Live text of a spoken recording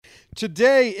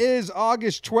Today is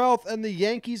August 12th, and the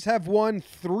Yankees have won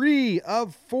 3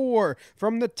 of 4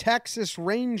 from the Texas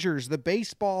Rangers, the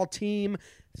baseball team.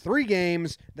 3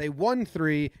 games, they won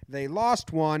 3, they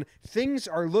lost 1. Things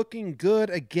are looking good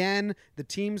again. The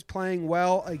team's playing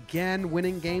well again,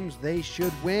 winning games they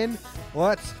should win.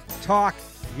 Let's talk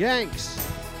Yanks.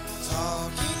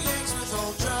 Talking Yanks with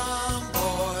old John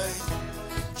Boy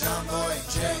and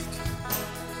Jake.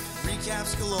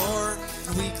 Recaps galore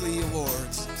and weekly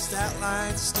awards, stat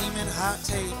lines, steaming hot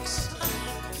takes.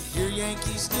 Get your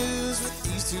Yankees news with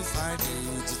these two fine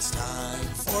dudes. It's time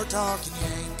for Talking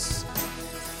Yanks.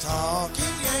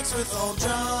 Talking Yanks with old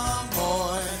John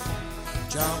Boy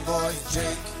and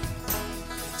Jake.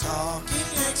 Talking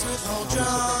Yanks with old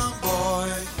John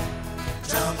Boy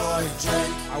and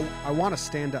Jake. I want a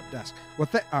stand-up desk. All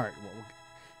right.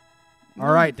 No,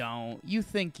 All right. You don't. You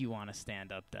think you want a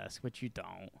stand-up desk, but you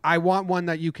don't. I want one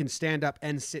that you can stand up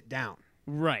and sit down.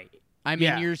 Right. I mean,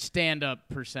 Yeah. your stand-up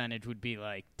percentage would be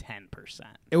like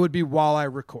 10%. It would be while I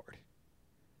record.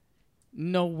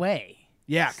 No way.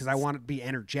 Yeah, because I want it to be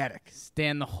energetic.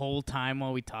 Stand the whole time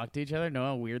while we talk to each other? Know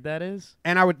how weird that is?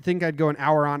 And I would think I'd go an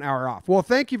hour on, hour off. Well,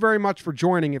 thank you very much for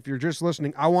joining. If you're just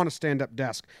listening, I want a stand-up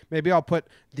desk. Maybe I'll put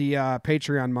the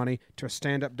Patreon money to a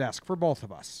stand-up desk for both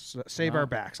of us. So save our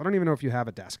backs. I don't even know if you have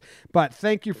a desk. But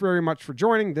thank you very much for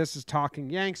joining. This is Talking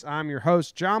Yanks. I'm your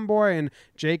host, John Boy, and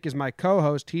Jake is my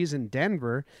co-host. He's in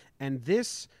Denver. And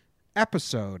this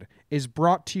episode is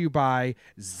brought to you by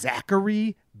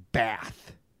Zachary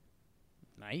Bath,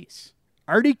 Nice.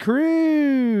 Artie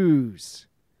Cruz,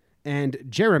 and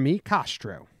Jeremy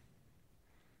Castro.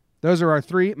 Those are our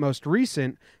 3 most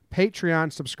recent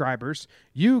Patreon subscribers.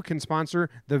 You can sponsor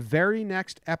the very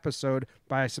next episode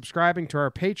by subscribing to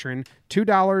our Patreon.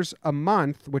 $2 a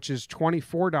month, which is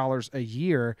 $24 a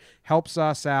year, helps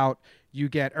us out. You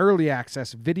get early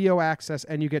access, video access,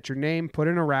 and you get your name put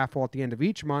in a raffle at the end of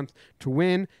each month to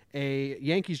win a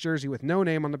Yankees jersey with no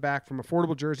name on the back from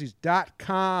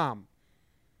affordablejerseys.com.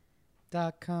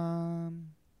 .com.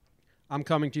 I'm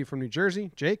coming to you from New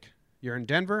Jersey. Jake, you're in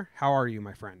Denver. How are you,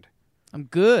 my friend? I'm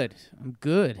good.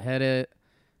 Had a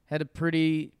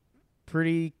pretty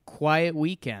quiet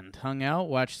weekend. Hung out,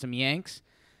 watched some Yanks.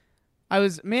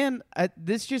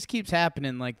 This just keeps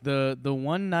happening. Like the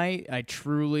one night I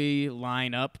truly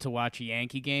line up to watch a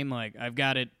Yankee game, like I've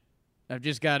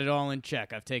just got it all in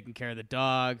check. I've taken care of the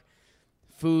dog,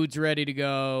 food's ready to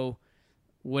go,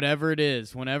 whatever it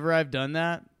is. Whenever I've done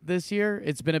that this year,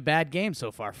 it's been a bad game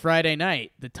so far. Friday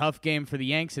night, the tough game for the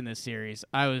Yanks in this series,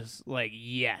 I was like,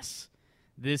 yes,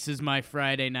 this is my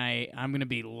Friday night. I'm going to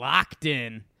be locked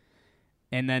in.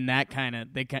 And then they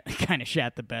kind of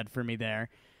shat the bed for me there.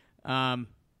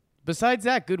 Besides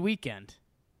that, good weekend.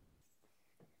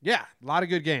 Yeah, a lot of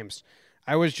good games.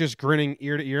 I was just grinning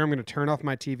ear to ear. I'm going to turn off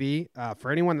my TV.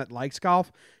 For anyone that likes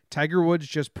golf, Tiger Woods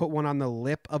just put one on the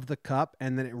lip of the cup,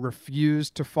 and then it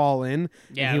refused to fall in.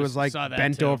 Yeah, and he was like saw that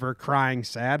bent too. over, crying,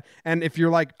 sad. And if you're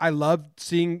like, I love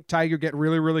seeing Tiger get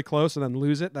really, really close and then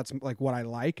lose it. That's like what I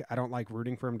like. I don't like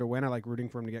rooting for him to win. I like rooting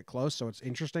for him to get close, so it's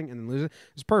interesting, and then lose it.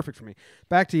 It's perfect for me.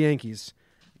 Back to Yankees.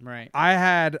 Right. I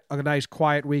had a nice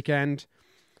quiet weekend.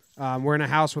 We're in a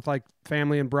house with like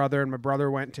family and brother, and my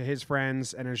brother went to his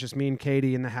friends, and it was just me and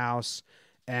Katie in the house.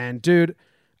 And dude,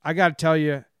 I got to tell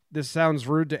you, this sounds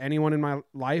rude to anyone in my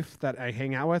life that I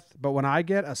hang out with, but when I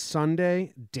get a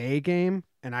Sunday day game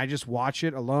and I just watch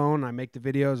it alone, I make the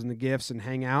videos and the GIFs and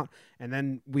hang out, and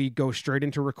then we go straight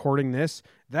into recording this,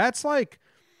 that's like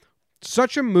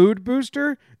such a mood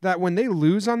booster that when they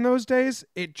lose on those days,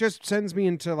 it just sends me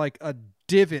into like a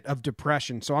divot of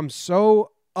depression. So I'm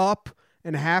so up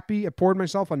and happy. I poured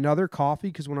myself another coffee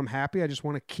because when I'm happy, I just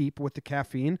want to keep with the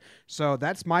caffeine. So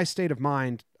that's my state of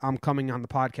mind. I'm coming on the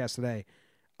podcast today.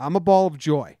 I'm a ball of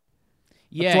joy.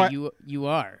 Yeah, you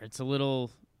are. It's a little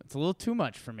too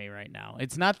much for me right now.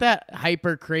 It's not that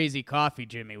hyper crazy coffee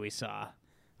Jimmy we saw.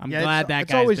 I'm glad that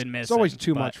guy's been missing. It's always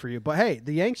too much for you. But hey,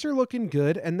 the Yanks are looking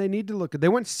good, and they need to look good. They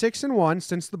went 6-1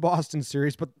 since the Boston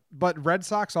series, but Red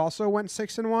Sox also went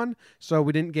 6-1, so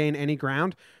we didn't gain any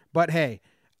ground. But hey,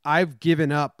 I've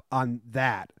given up on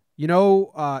that. You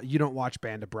know, you don't watch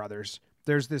Band of Brothers.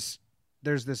 There's this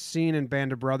scene in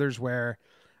Band of Brothers where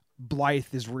Blythe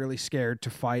is really scared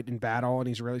to fight in battle, and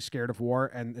he's really scared of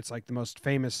war, and it's like the most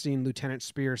famous scene. Lieutenant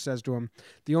Spear says to him,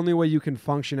 the only way you can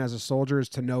function as a soldier is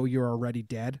to know you're already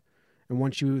dead, and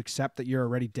once you accept that you're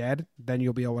already dead, then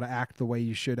you'll be able to act the way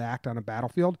you should act on a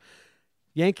battlefield.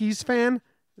 Yankees fan,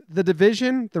 the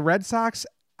division, the Red Sox,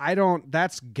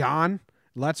 that's gone.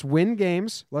 Let's win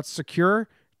games. Let's secure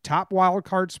top wild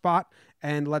card spot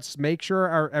and let's make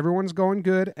sure everyone's going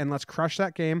good, and let's crush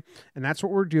that game. And that's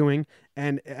what we're doing.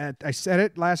 And I said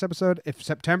it last episode, if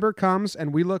September comes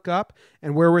and we look up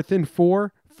and we're within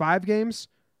 4-5 games,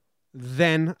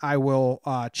 then I will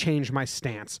change my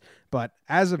stance. But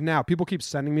as of now, people keep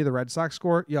sending me the Red Sox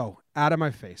score. Yo, out of my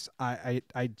face.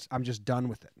 I'm just done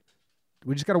with it.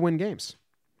 We just got to win games.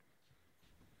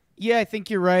 Yeah, I think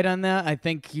you're right on that. I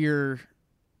think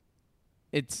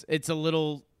it's a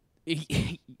little.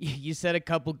 You said a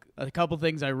couple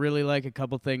things I really like, a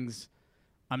couple things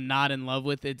I'm not in love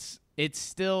with. It's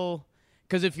still,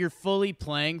 because if you're fully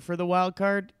playing for the wild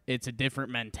card, it's a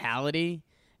different mentality.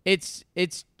 It's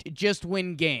just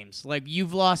win games. Like,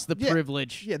 you've lost the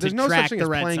privilege. Yeah, there's to no track such thing the as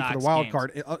Red playing Sox for the wild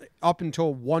games. card up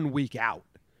until 1 week out.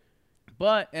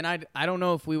 But I don't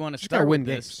know if we want to Just gotta start win with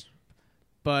games. this.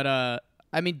 But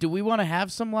I mean, do we want to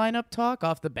have some lineup talk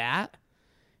off the bat?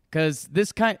 Because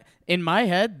in my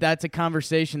head, that's a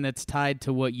conversation that's tied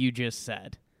to what you just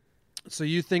said. So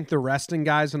you think the resting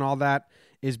guys and all that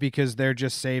is because they're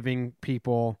just saving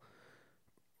people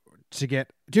to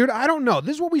get... Dude, I don't know.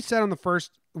 This is what we said on the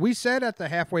first... We said at the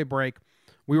halfway break,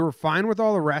 we were fine with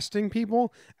all the resting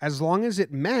people as long as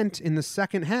it meant in the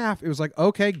second half, it was like,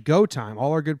 okay, go time.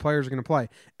 All our good players are going to play.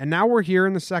 And now we're here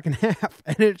in the second half,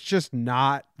 and it's just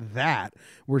not that.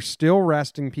 We're still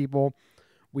resting people.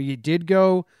 We did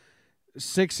go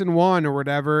 6-1 or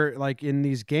whatever, like in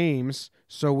these games,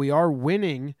 so we are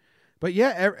winning. But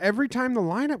yeah, every time the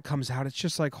lineup comes out, it's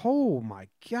just like, oh my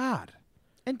God.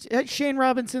 And Shane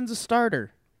Robinson's a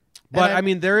starter. But I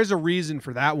mean, there is a reason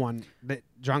for that one, that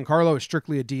Giancarlo is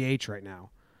strictly a DH right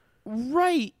now.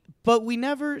 Right, but we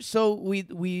never. So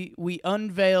we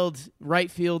unveiled right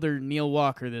fielder Neil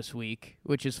Walker this week,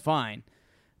 which is fine.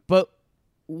 But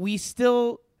we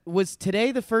still... Was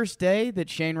today the first day that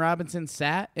Shane Robinson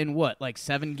sat in like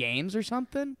 7 games or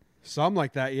something? Something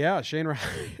like that, yeah.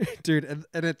 Dude,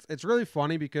 and it's really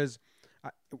funny because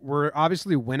we're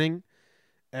obviously winning,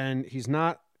 and he's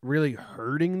not really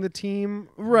hurting the team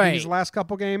these last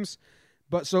couple games.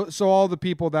 But so all the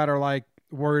people that are like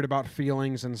worried about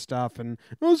feelings and stuff and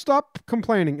stop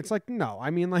complaining. It's like, no,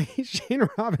 I mean, like, Shane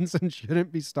Robinson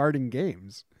shouldn't be starting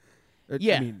games.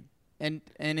 And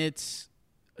it's.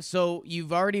 So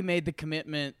you've already made the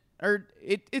commitment, or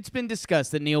it's been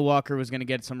discussed that Neil Walker was going to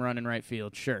get some run in right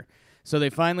field, sure. So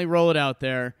they finally roll it out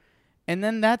there, and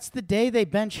then that's the day they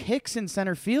bench Hicks in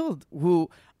center field, who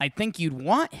I think you'd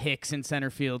want Hicks in center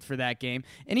field for that game.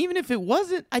 And even if it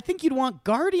wasn't, I think you'd want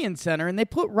Guardy in center, and they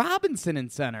put Robinson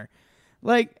in center.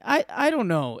 Like, I don't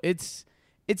know.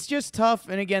 It's just tough.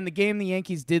 And again, the game the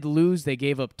Yankees did lose, they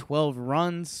gave up 12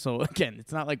 runs. So again,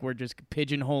 it's not like we're just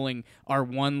pigeonholing our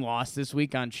one loss this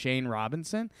week on Shane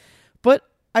Robinson. But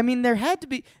I mean, there had to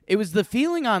be, it was the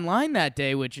feeling online that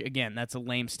day, which again, that's a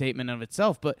lame statement of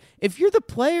itself. But if you're the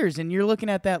players and you're looking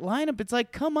at that lineup, it's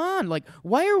like, come on, like,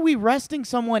 why are we resting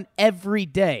someone every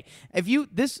day? If you,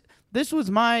 this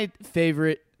was my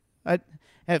favorite,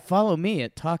 follow me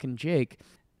at Talkin' Jake.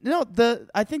 No,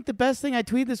 I think the best thing I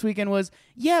tweeted this weekend was,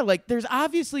 yeah, like, there's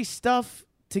obviously stuff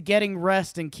to getting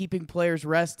rest and keeping players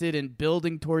rested and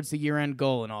building towards the year-end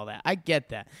goal and all that. I get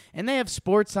that. And they have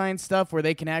sports science stuff where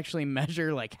they can actually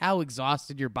measure, like, how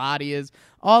exhausted your body is,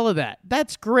 all of that.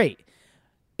 That's great.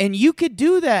 And you could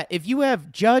do that if you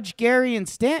have Judge, Gary, and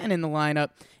Stanton in the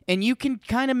lineup, and you can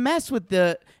kind of mess with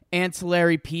the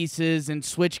ancillary pieces and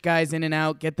switch guys in and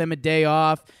out, get them a day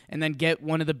off, and then get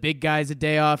one of the big guys a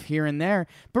day off here and there.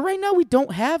 But right now we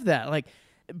don't have that. Like,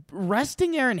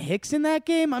 resting Aaron Hicks in that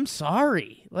game, I'm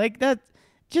sorry. Like, that,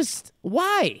 just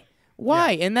why? Yeah.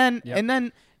 And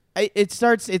then it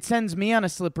sends me on a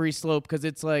slippery slope because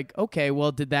it's like, okay,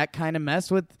 well, did that kind of mess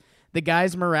with the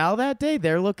guys' morale that day?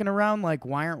 They're looking around like,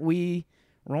 why aren't we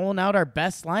rolling out our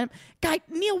best lineup? Guy,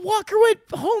 Neil Walker went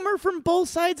homer from both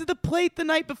sides of the plate the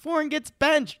night before and gets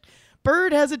benched.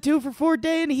 Bird has a 2-for-4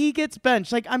 day and he gets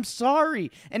benched. Like, I'm sorry.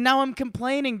 And now I'm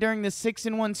complaining during this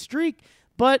 6-1 streak,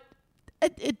 but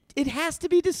it has to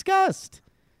be discussed.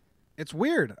 It's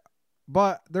weird,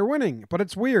 but they're winning. But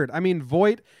it's weird. I mean,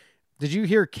 Voit, did you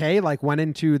hear Kay went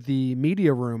into the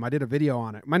media room? I did a video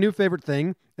on it. My new favorite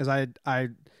thing is I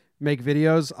make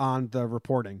videos on the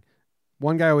reporting.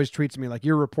 One guy always tweets me like,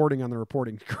 you're reporting on the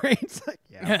reporting. Great. It's like,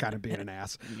 yeah, I'm kind of being an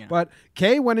ass. Yeah. But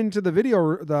Kay went into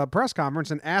the press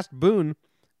conference and asked Boone,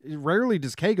 rarely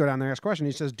does Kay go down there and ask a question.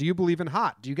 He says, do you believe in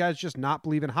hot? Do you guys just not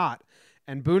believe in hot?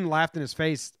 And Boone laughed in his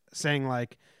face saying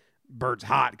like, Bird's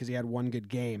hot because he had one good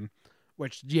game,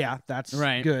 which, yeah, that's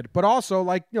right. Good. But also,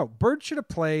 like, Bird should have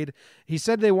played. He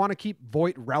said they want to keep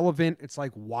Voit relevant. It's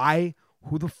like, why?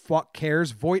 Who the fuck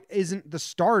cares? Voit isn't the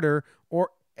starter, or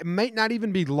it might not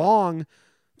even be long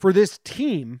for this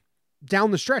team.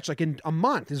 down the stretch, like in a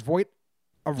month. Is Voit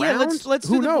around? Yeah, let's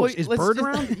Who do the knows? Voit. Is Let's Bird do-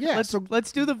 around? Yeah, so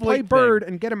let's do the Voit play thing. Bird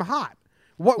and get him hot.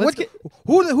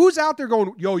 Who's out there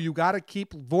going, yo, you got to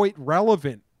keep Voit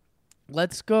relevant?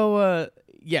 Let's go.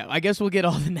 Yeah, I guess we'll get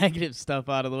all the negative stuff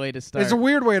out of the way to start. It's a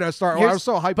weird way to start. Well, I was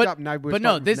so hyped up, and I was but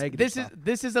no, starting with this negative is stuff.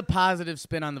 this is a positive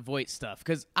spin on the Voit stuff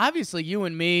because obviously you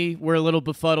and me were a little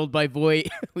befuddled by Voit.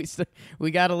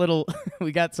 we got a little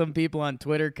we got some people on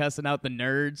Twitter cussing out the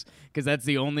nerds because that's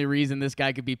the only reason this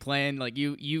guy could be playing. Like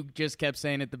you just kept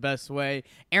saying it the best way.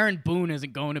 Aaron Boone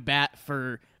isn't going to bat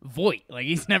for Voit. Like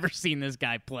he's never seen this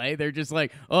guy play. They're just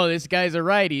like, oh, this guy's a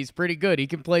righty. He's pretty good. He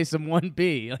can play some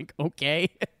 1B. Like okay,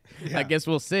 Yeah. I guess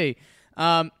we'll see.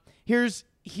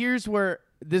 Here's where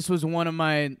this was one of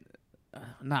my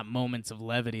not moments of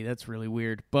levity. That's really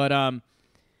weird. But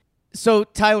so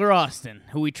Tyler Austin,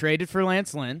 who we traded for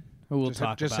Lance Lynn, who we'll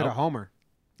talk just about. hit a homer.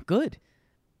 Good.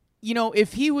 You know,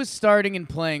 if he was starting and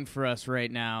playing for us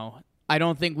right now, I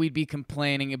don't think we'd be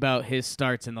complaining about his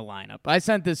starts in the lineup. I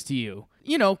sent this to you.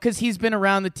 You know, because he's been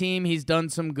around the team. He's done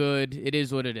some good. It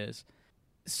is what it is.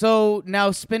 So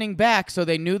now spinning back, so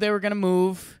they knew they were going to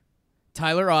move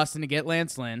Tyler Austin to get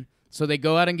Lance Lynn. So they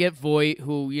go out and get Voit,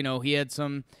 who, you know, he had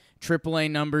some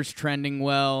AAA numbers trending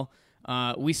well.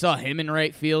 We saw him in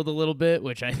right field a little bit,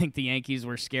 which I think the Yankees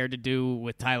were scared to do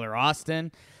with Tyler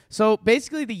Austin. So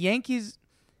basically the Yankees,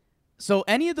 so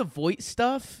any of the Voit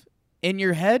stuff in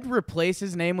your head, replace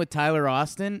his name with Tyler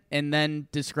Austin and then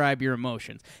describe your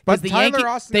emotions. But the Tyler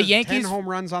Austin has Yankees 10 home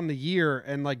runs on the year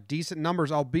and like decent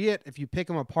numbers, albeit if you pick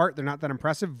them apart, they're not that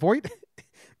impressive. Voit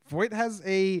has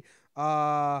a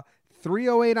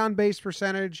 308 on base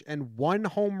percentage and 1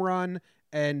 home run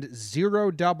and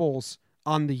 0 doubles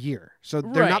on the year. So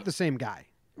they're Right. not the same guy.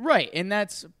 Right, and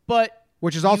that's but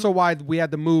Which is also why we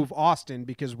had to move Austin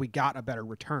because we got a better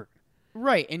return.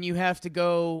 right, and you have to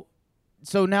go.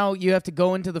 So now you have to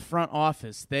go into the front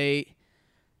office. They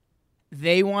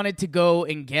wanted to go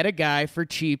and get a guy for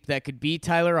cheap that could be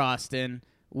Tyler Austin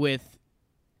with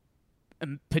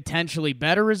potentially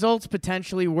better results,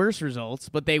 potentially worse results,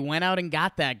 but they went out and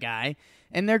got that guy,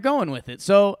 and they're going with it.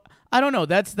 So I don't know.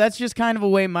 That's just kind of a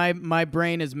way my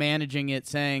brain is managing it,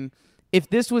 saying, if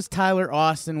this was Tyler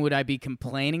Austin, would I be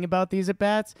complaining about these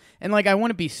at-bats? And, like, I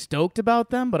want to be stoked about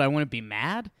them, but I wouldn't be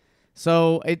mad.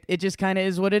 So it just kind of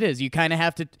is what it is. You kind of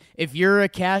have to, if you're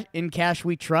in cash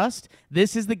we trust,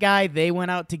 this is the guy they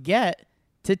went out to get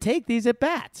to take these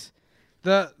at-bats.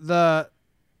 The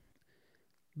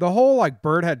whole like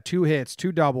Bird had 2 hits,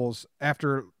 2 doubles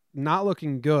after not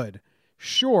looking good.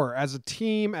 Sure, as a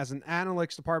team, as an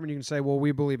analytics department, you can say, well,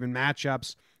 we believe in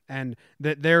matchups, and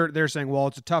that they're saying, well,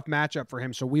 it's a tough matchup for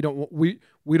him, so we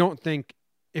don't think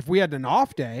if we had an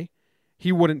off day,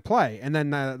 he wouldn't play, and then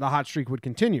the hot streak would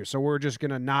continue. So we're just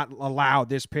going to not allow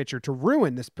this pitcher to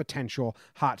ruin this potential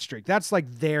hot streak. That's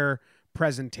like their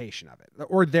presentation of it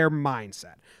or their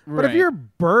mindset. But if Right. you're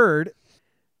Bird,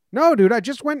 no, dude, I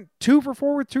just went 2 for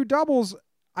 4 with 2 doubles.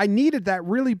 I needed that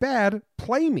really bad.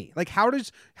 Play me. Like, how do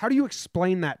you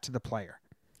explain that to the player?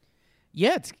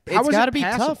 Yeah, it's How is got to it be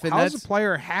passable? tough, and How is a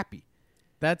player happy?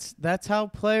 that's how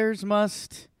players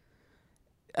must.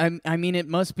 I mean, it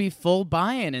must be full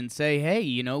buy-in and say, hey,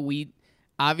 you know, we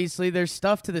obviously there's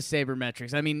stuff to the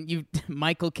sabermetrics. I mean, you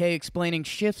Michael Kay explaining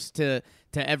shifts to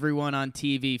everyone on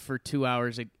TV for 2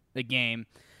 hours a game.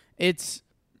 It's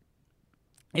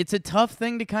a tough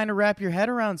thing to kind of wrap your head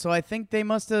around. So I think they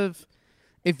must have.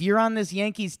 If you're on this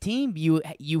Yankees team,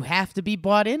 you have to be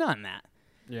bought in on that.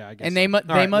 Yeah, I guess. And they so.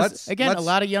 All right, must let's a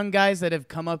lot of young guys that have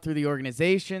come up through the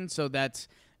organization. So that's,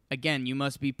 again, you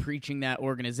must be preaching that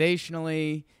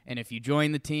organizationally. And if you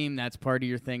join the team, that's part of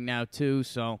your thing now too.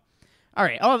 So, all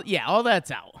right, all that's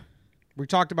out. We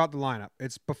talked about the lineup.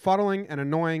 It's befuddling and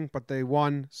annoying, but they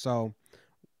won, so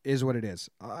is what it is.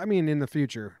 I mean, in the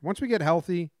future, once we get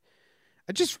healthy,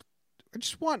 I just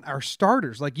want our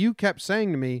starters, like you kept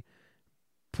saying to me,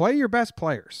 play your best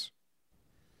players.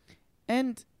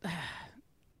 And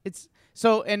it's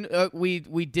so, and we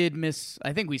did miss.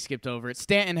 I think we skipped over it.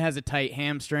 Stanton has a tight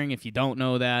hamstring. If you don't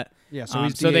know that, Yeah, so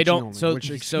he's so they DHing don't. only, So which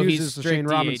so excuses he's the strict Shane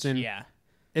DH, Robinson. Yeah.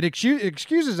 It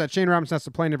excuses that Shane Robinson has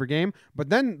to play in every game, but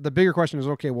then the bigger question is,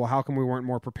 okay, well, how come we weren't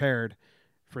more prepared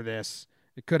for this?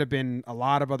 It could have been a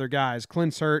lot of other guys.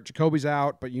 Clint's hurt, Jacoby's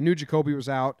out, but you knew Jacoby was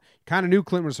out. Kind of knew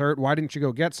Clint was hurt. Why didn't you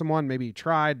go get someone? Maybe you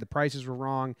tried. The prices were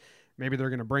wrong. Maybe they're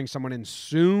going to bring someone in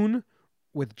soon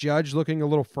with Judge looking a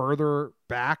little further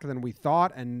back than we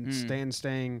thought and Stanton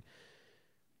staying.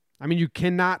 I mean, you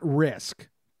cannot risk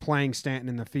playing Stanton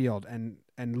in the field and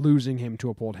losing him to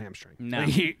a pulled hamstring. No.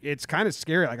 Like, it's kind of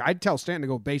scary. Like, I'd tell Stanton to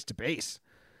go base to base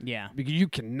Yeah. because you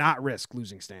cannot risk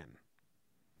losing Stanton.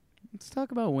 Let's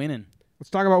talk about winning. Let's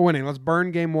talk about winning. Let's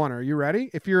burn game one. Are you ready?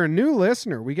 If you're a new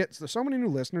listener, we get so many new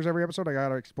listeners every episode. I got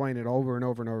to explain it over and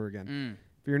over and over again.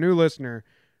 If you're a new listener,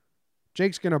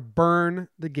 Jake's going to burn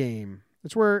the game.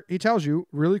 It's where he tells you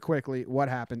really quickly what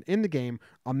happened in the game,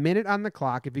 a minute on the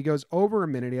clock. If he goes over a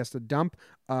minute, he has to dump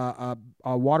a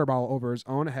water bottle over his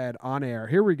own head on air.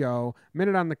 Here we go.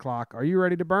 Minute on the clock. Are you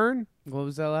ready to burn? What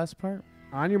was that last part?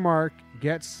 On your mark,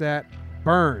 get set,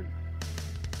 burn.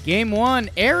 Game one,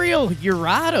 Ariel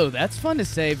Jurado. That's fun to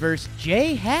say. Versus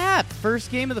Jay Happ.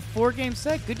 First game of the 4-game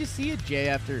set. Good to see you, Jay,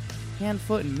 after hand,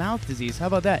 foot, and mouth disease. How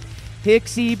about that?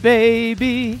 Hixie,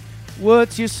 baby,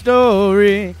 what's your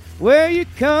story? Where you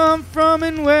come from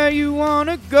and where you want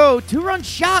to go. 2-run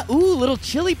shot. Ooh, little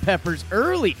Chili Peppers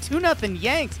early. 2-0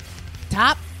 Yanks.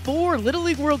 Top 4 Little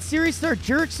League World Series star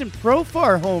Jurickson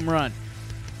Profar home run.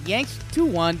 Yanks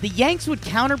 2-1. The Yanks would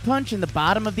counterpunch in the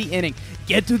bottom of the inning.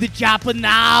 Get to the chopper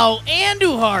now.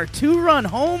 Andujar, 2-run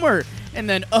homer. And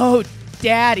then, oh,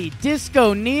 daddy,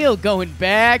 Disco Neal going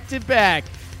back to back.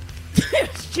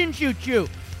 Chin choo choo.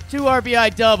 2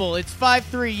 RBI double. It's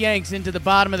 5-3 Yanks into the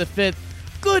bottom of the 5th.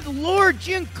 Good Lord,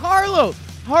 Giancarlo.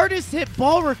 Hardest hit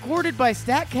ball recorded by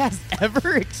StatCast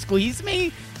ever. Squeeze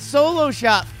me. Solo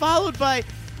shot followed by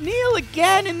Neal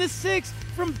again in the 6th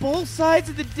from both sides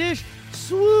of the dish.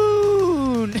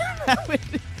 Swoon. That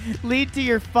would lead to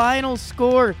your final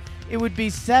score. It would be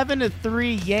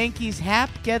 7-3 Yankees. Happ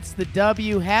gets the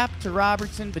W. Happ to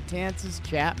Robertson, Betances,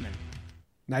 Chapman.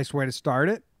 Nice way to start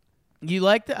it. You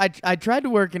liked it? I tried to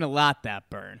work in a lot that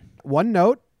burn. One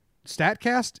note,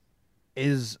 StatCast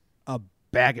is a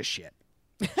bag of shit.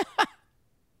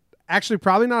 Actually,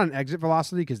 probably not an exit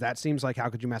velocity because that seems like how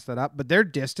could you mess that up? But their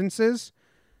distances,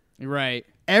 right?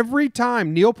 Every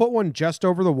time Neal put one just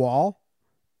over the wall,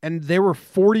 and they were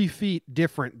 40 feet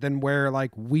different than where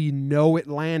like we know it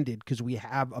landed because we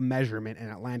have a measurement and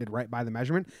it landed right by the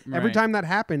measurement. Right. Every time that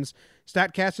happens,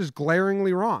 StatCast is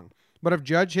glaringly wrong. But if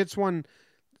Judge hits one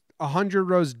 100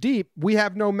 rows deep, we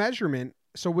have no measurement.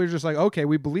 So we're just like, okay,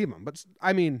 we believe him. But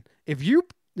I mean, if you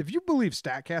believe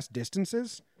StatCast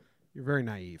distances, you're very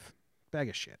naive. Bag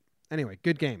of shit. Anyway,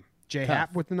 good game. Jay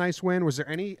Happ with the nice win. Was there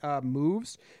any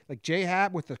moves? Like Jay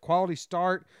Happ with the quality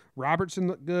start. Robertson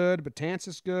looked good.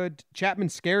 Betances good. Chapman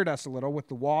scared us a little with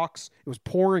the walks. It was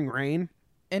pouring rain.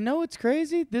 And no, it's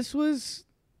crazy. This was...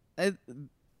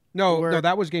 No,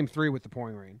 that was game 3 with the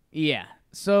pouring rain. Yeah.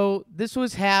 So this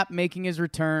was Happ making his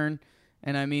return.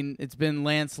 And I mean, it's been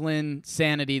Lance Lynn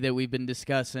sanity that we've been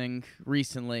discussing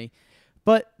recently.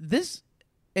 But this,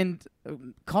 and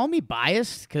call me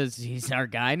biased because he's our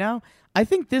guy now. I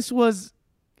think this was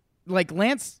like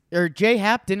Jay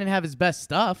Happ didn't have his best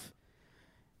stuff.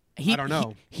 I don't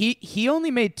know. He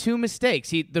only made 2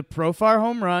 mistakes. The Profar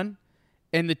home run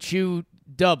and the Chu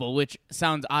double, which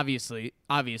sounds obvious.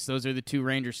 Those are the 2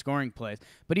 Rangers scoring plays.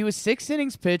 But he was 6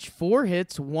 innings pitched, 4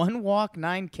 hits, 1 walk,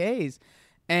 9 Ks.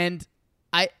 And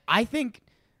I think,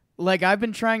 like I've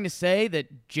been trying to say,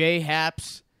 that Jay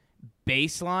Happ's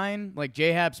baseline, like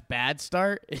Jay Happ's bad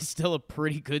start, is still a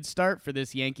pretty good start for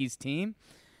this Yankees team.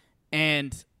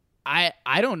 And I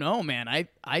don't know, man.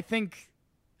 I think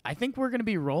we're going to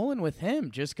be rolling with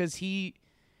him just because he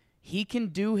can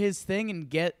do his thing and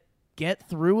get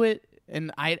through it.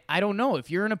 And I don't know.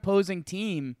 If you're an opposing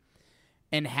team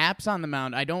and Happ's on the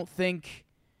mound, I don't think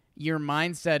your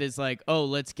mindset is like, oh,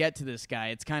 let's get to this guy.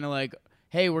 It's kind of like,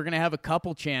 hey, we're going to have a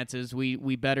couple chances.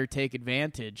 We better take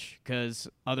advantage because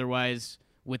otherwise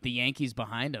with the Yankees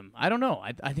behind him, I don't know.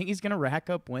 I think he's going to rack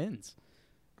up wins.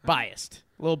 Biased.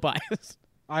 A little biased.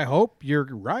 I hope you're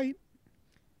right.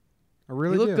 I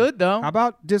really do. You look good, though. How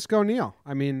about Disco Neal?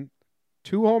 I mean,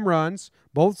 2 home runs,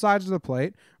 both sides of the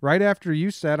plate, right after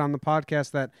you said on the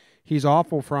podcast that he's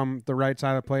awful from the right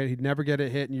side of the plate. He'd never get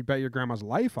it hit, and you bet your grandma's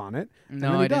life on it.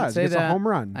 No, I didn't say that. It's a home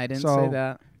run. I didn't say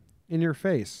that. In your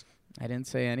face. I didn't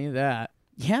say any of that.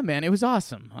 Yeah, man, it was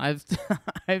awesome. I've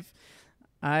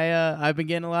been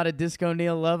getting a lot of Disco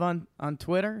Neal love on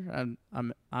Twitter.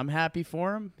 I'm happy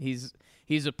for him. He's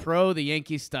a pro. The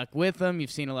Yankees stuck with him.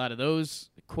 You've seen a lot of those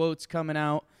quotes coming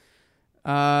out.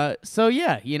 So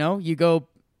yeah, you go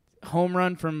home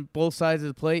run from both sides of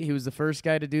the plate. He was the first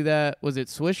guy to do that. Was it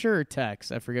Swisher or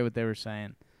Tex? I forget what they were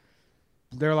saying.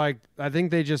 They're like, I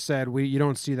think they just said you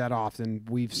don't see that often.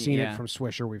 We've seen it from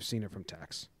Swisher. We've seen it from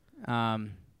Tex.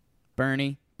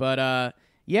 Bernie. But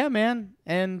yeah, man.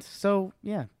 And so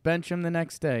yeah, bench him the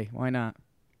next day. Why not?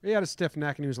 He had a stiff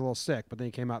neck and he was a little sick, but then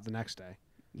he came out the next day.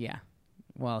 Yeah.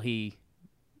 Well, he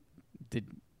did.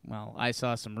 Well, I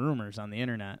saw some rumors on the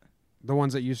internet. The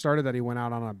ones that you started that he went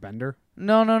out on a bender?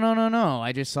 No.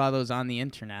 I just saw those on the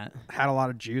internet. Had a lot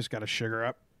of juice, got a sugar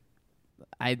up.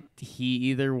 he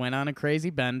either went on a crazy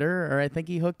bender or I think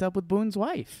he hooked up with Boone's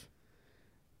wife.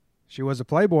 She was a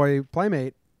Playboy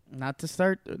playmate. Not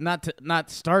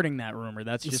starting that rumor.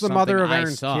 That's It's just the something mother of I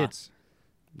Aaron's saw. kids.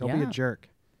 Don't be a Yeah. jerk.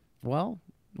 Well,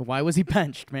 why was he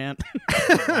benched, man?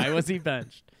 Why was he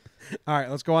benched? All right,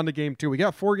 let's go on to game 2. We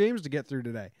got 4 games to get through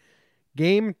today.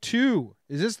 Game 2.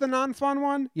 Is this the non-fun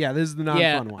one? Yeah, this is the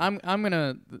non-fun one. I'm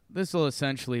gonna. This will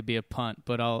essentially be a punt,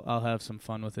 but I'll have some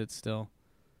fun with it still.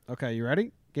 Okay, you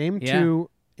ready? Game Yeah. 2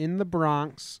 in the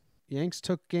Bronx. Yanks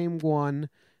took game 1.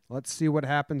 Let's see what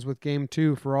happens with game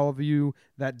 2 for all of you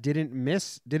that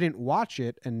didn't watch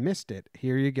it and missed it.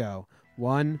 Here you go.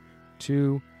 1,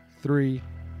 2, 3,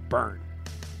 burn.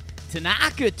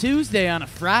 Tanaka Tuesday on a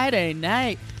Friday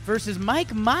night versus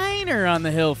Mike Minor on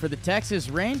the hill for the Texas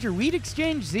Ranger. We'd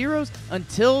exchange zeros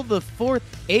until the 4th.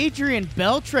 Adrian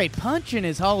Beltre punching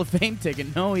his Hall of Fame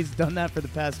ticket. No, he's done that for the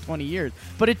past 20 years.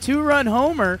 But a 2-run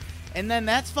homer, and then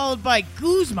that's followed by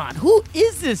Guzman. Who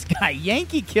is this guy?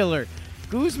 Yankee killer.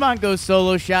 Guzman goes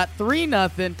solo shot,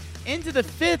 3-0. Into the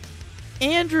 5th,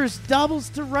 Andrews doubles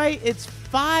to right. It's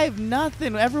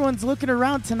 5-0. Everyone's looking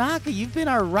around. Tanaka, you've been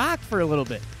our rock for a little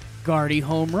bit. Gardy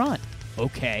home run.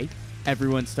 Okay.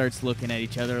 Everyone starts looking at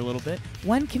each other a little bit.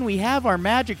 When can we have our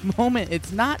magic moment?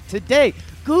 It's not today.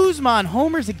 Guzman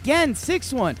homers again,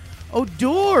 6-1.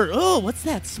 Odor, oh, what's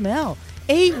that smell?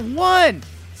 8-1.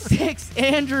 6,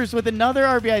 Andrews with another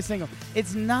RBI single.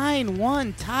 It's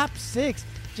 9-1, top 6.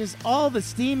 Just all the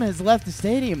steam has left the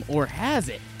stadium, or has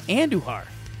it? Andujar,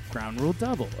 ground rule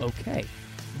double. Okay.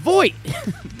 Voit,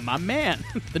 my man.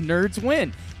 The Nerds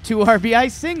win. 2 RBI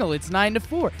single. It's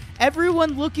 9-4.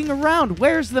 Everyone looking around.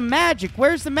 Where's the magic?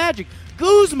 Where's the magic?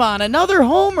 Guzman, another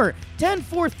homer.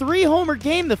 10-4, 3-homer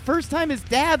game. The first time his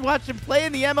dad watched him play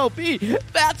in the MLB.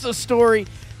 That's a story.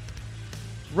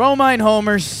 Romine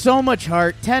homers, so much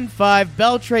heart. 10-5.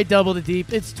 Beltre double to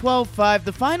deep. It's 12-5.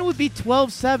 The final would be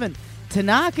 12-7.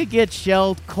 Tanaka gets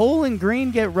shelled. Cole and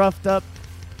Green get roughed up.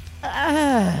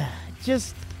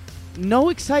 Just no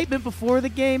excitement before the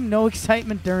game, no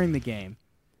excitement during the game.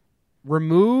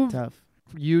 Remove Tough.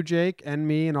 you, Jake, and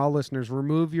me, and all listeners.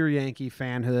 Remove your Yankee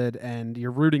fanhood and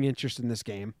your rooting interest in this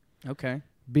game. Okay.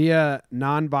 Be a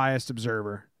non-biased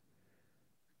observer.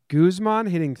 Guzman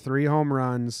hitting 3 home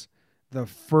runs. The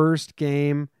first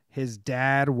game his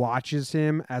dad watches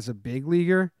him as a big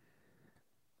leaguer.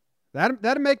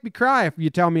 That'd make me cry if you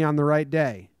tell me on the right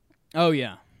day. Oh,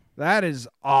 yeah. That is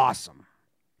awesome.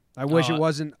 I wish Oh, it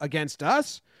wasn't against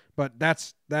us, but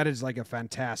that is like a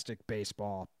fantastic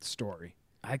baseball story.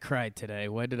 I cried today.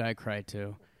 What did I cry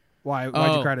to? Why'd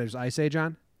you cry to Ice Age,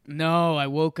 John? No, I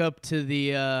woke up to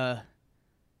the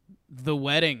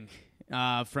wedding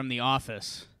from The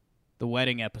Office, the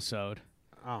wedding episode,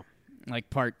 Oh, like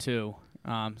part 2.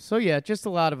 So, yeah, just a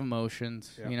lot of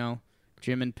emotions, Yep. you know.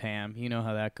 Jim and Pam, you know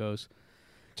how that goes.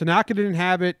 Tanaka didn't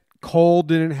have it. Cole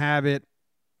didn't have it.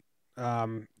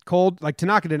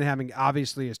 Tanaka didn't have it,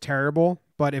 obviously is terrible.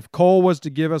 But if Cole was to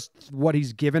give us what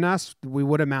he's given us, we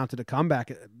would have mounted a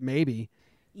comeback, maybe.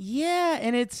 Yeah,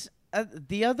 and it's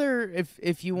the other.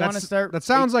 If you want to start, That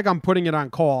sounds like I'm putting it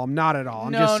on Cole. I'm not at all.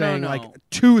 I'm No, just no, saying, no. like,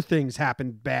 2 things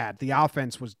happened bad. The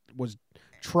offense was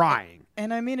trying.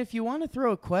 And I mean, if you want to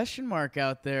throw a question mark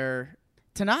out there,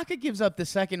 Tanaka gives up the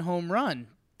second home run,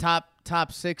 top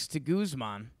 6 to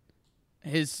Guzman,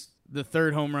 the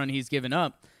third home run he's given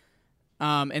up.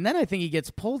 And then I think he gets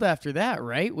pulled after that,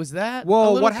 right? Was that a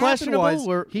little what happened questionable? was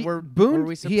Were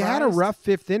we he had a surprised? rough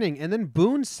 5th inning, and then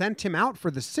Boone sent him out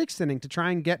for the 6th inning to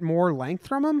try and get more length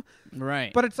from him.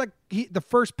 Right. But it's like the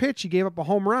first pitch he gave up a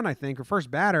home run, I think, or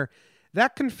first batter.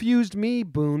 That confused me,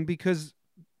 Boone, because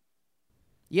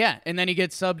yeah, and then he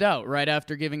gets subbed out right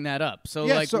after giving that up. So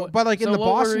in so the what were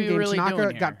Boston we game, really Tanaka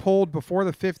doing got here? pulled before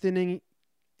the 5th inning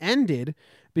ended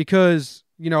because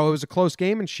it was a close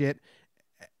game and shit,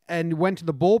 and went to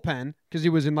the bullpen because he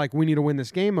was in we need to win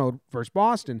this game mode versus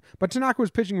Boston. But Tanaka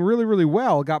was pitching really, really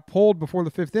well. Got pulled before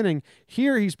the 5th inning.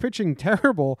 Here he's pitching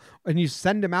terrible, and you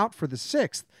send him out for the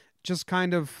 6th. Just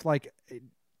kind of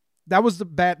that was the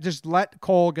bat. Just let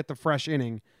Cole get the fresh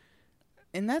inning.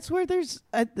 And that's where there's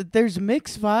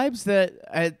mixed vibes that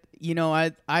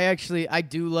I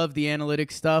do love the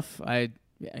analytics stuff. I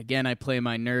play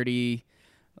my nerdy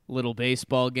little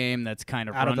baseball game that's kind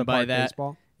of Out run of the by park that.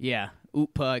 baseball. Yeah,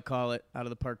 OOPA I call it, out of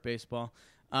the park baseball.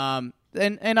 And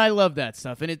I love that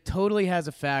stuff, and it totally has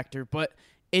a factor. But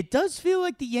it does feel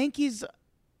like the Yankees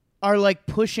are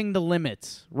pushing the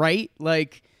limits, right?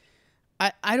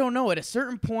 I don't know. At a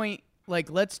certain point,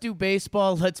 let's do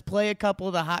baseball. Let's play a couple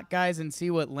of the hot guys and see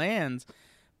what lands.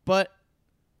 But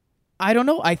I don't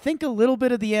know. I think a little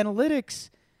bit of the analytics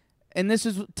and this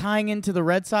is tying into the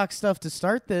Red Sox stuff to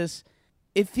start this,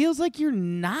 it feels like you're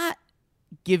not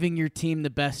giving your team the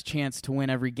best chance to win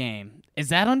every game. Is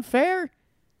that unfair?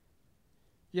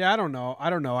 Yeah, I don't know.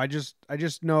 I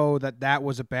just know that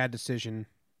was a bad decision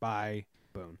by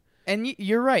Boone. And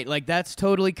you're right. Like, that's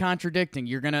totally contradicting.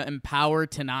 You're going to empower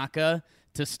Tanaka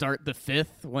to start the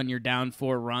fifth when you're down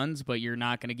 4 runs, but you're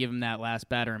not going to give him that last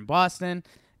batter in Boston.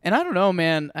 And I don't know,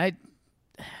 man. A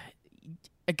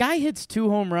guy hits 2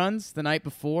 home runs the night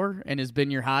before and has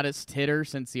been your hottest hitter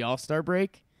since the All-Star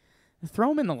break.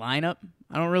 Throw him in the lineup.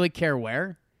 I don't really care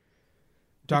where.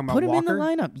 Talking about Put him Walker? in the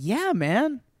lineup. Yeah,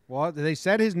 man. Well, they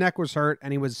said his neck was hurt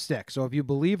and he was sick. So if you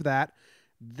believe that,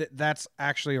 that's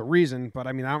actually a reason. But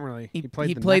I mean, I don't really. He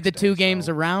played the next 2 day, games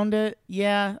so. around it.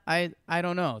 Yeah, I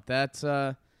don't know. That's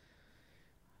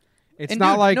It's and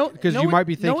not dude, like know- because know you what- might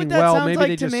be know what thinking, that well, sounds maybe like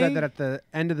they to just said me? that at the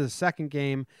end of the second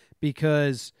game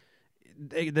because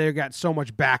they got so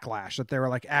much backlash that they were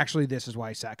like, actually, this is why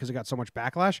he sat, because it got so much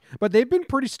backlash. But they've been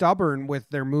pretty stubborn with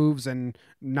their moves and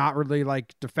not really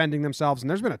like defending themselves. And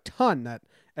there's been a ton that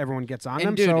everyone gets on And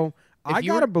them. dude, So if I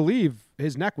you gotta were- believe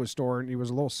his neck was sore and he was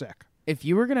a little sick. If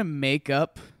you were going to make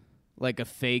up like a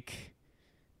fake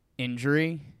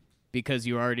injury because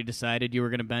you already decided you were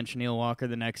going to bench Neil Walker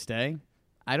the next day,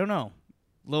 I don't know.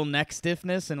 Little neck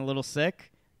stiffness and a little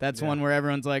sick. That's one where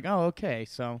everyone's like, "Oh, okay."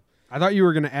 So I thought you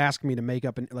were going to ask me to make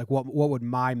up like what would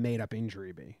my made up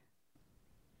injury be?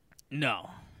 no.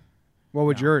 What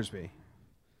would yours be?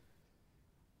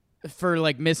 For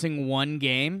like missing 1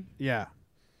 game, Yeah.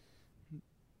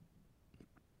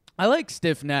 I like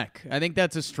stiff neck. I think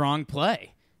that's a strong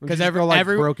play Because because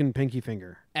broken pinky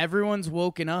finger. everyone's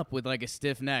woken up with like a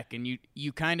stiff neck, and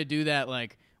you kind of do that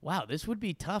like, wow, this would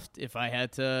be tough if I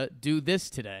had to do this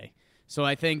today. So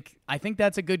I think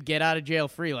that's a good get out of jail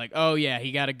free. Like, oh yeah,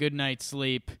 he got a good night's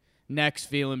sleep. Neck's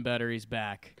feeling better. He's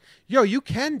back. Yo, you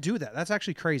can do that. That's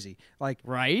actually crazy. Like,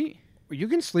 Right? you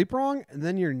can sleep wrong, and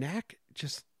then your neck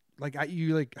just like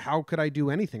how could I do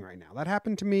anything right now? That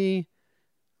happened to me.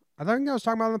 I think I was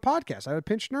talking about it on the podcast. I had a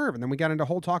pinched nerve, and then we got into a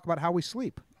whole talk about how we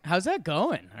sleep. How's that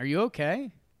going? Are you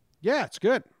okay? Yeah, it's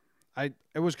good.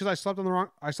 It was because I slept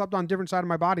on a different side of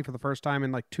my body for the first time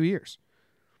in like 2 years.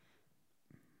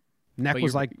 Neck But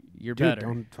was like, you're dude, better.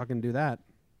 don't fucking do that.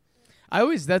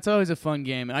 That's always a fun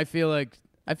game. And I feel like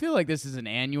this is an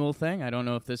annual thing. I don't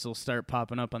know if this will start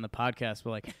popping up on the podcast, but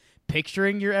like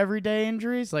picturing your everyday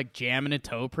injuries, like jamming a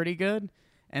toe pretty good,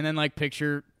 and then like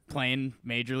picture playing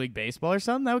Major League Baseball or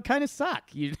something, that would kind of suck.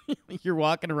 You're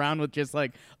walking around with just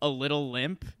like a little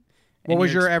limp. What and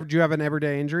was you're do you have an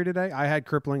everyday injury today? I had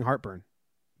crippling heartburn.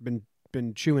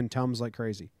 Been chewing Tums like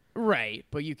crazy. right,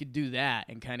 but you could do that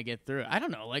and kind of get through it. I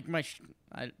don't know, like my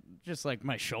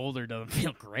shoulder doesn't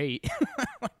feel great.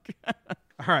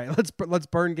 All right, let's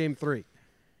burn game 3.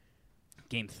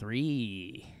 Game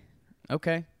 3.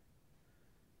 Okay.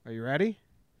 Are you ready?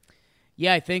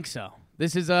 Yeah, I think so.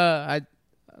 This is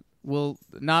we'll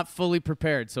not fully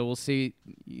prepared, so we'll see.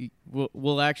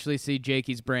 We'll actually see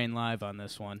Jakey's brain live on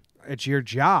this one, It's your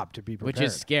job to be prepared. which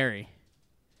is scary.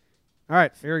 All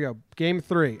right, here we go. Game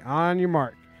 3. On your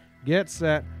mark. Get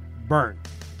set. Burn.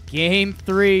 Game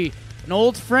 3. An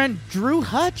old friend, Drew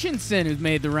Hutchinson, who's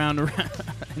made the round around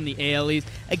in the AL East,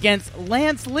 against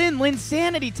Lance Lynn.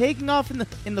 Linsanity taking off in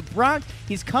the Bronx.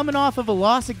 He's coming off of a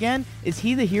loss again. Is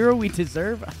he the hero we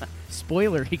deserve?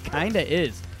 Spoiler, he kind of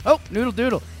is. Oh, noodle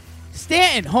doodle.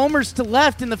 Stanton homers to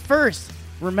left in the first.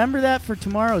 Remember that for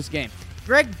tomorrow's game.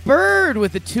 Greg Bird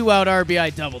with a 2-out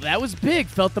RBI double. That was big.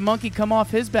 Felt the monkey come off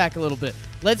his back a little bit.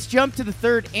 Let's jump to the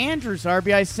third. Andrews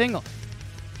RBI single.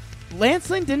 Lance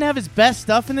Lynn didn't have his best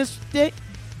stuff in this day.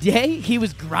 He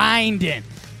was grinding.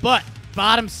 But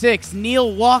bottom 6,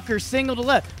 Neil Walker single to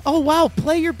left. Oh, wow.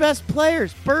 Play your best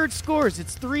players. Bird scores.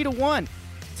 It's 3-1.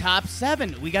 Top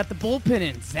 7, we got the bullpen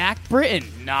in. Zach Britton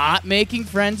not making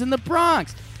friends in the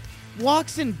Bronx.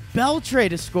 Walks in Beltray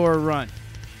to score a run.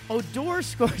 Odor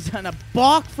scores on a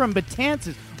balk from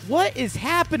Betances. What is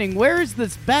happening? Where is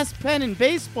this best pen in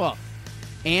baseball?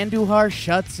 Andujar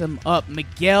shuts him up.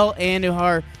 Miguel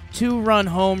Andujar, 2-run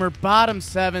homer, bottom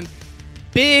 7th.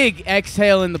 Big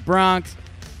exhale in the Bronx.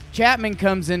 Chapman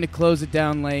comes in to close it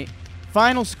down late.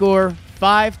 Final score,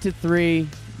 5-3.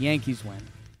 Yankees win.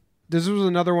 This was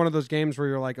another one of those games where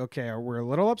you're like, okay, we're a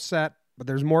little upset, but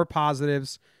there's more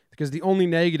positives because the only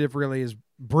negative really is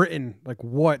Britain. Like,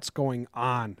 what's going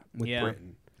on with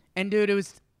Britain? And dude, it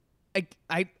was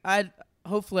I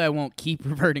hopefully I won't keep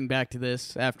reverting back to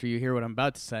this after you hear what I'm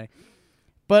about to say.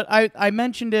 But I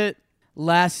mentioned it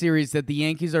last series that the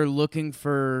Yankees are looking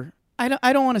for I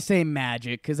don't want to say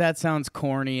magic because that sounds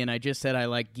corny, and I just said I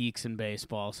like geeks in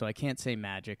baseball, so I can't say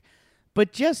magic.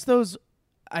 But just those,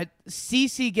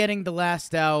 CC getting the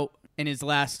last out in his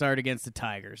last start against the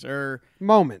Tigers, or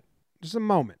moment. Just a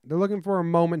moment. They're looking for a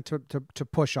moment to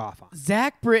push off on.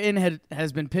 Zach Britton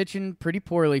has been pitching pretty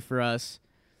poorly for us.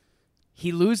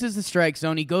 He loses the strike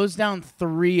zone. He goes down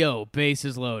 3-0,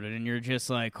 bases loaded, and you're just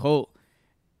like, oh,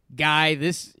 guy,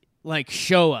 this, like,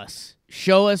 show us.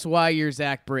 Show us why you're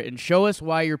Zach Britton. Show us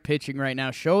why you're pitching right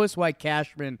now. Show us why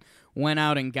Cashman went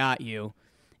out and got you.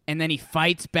 And then he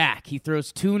fights back. He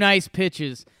throws 2 nice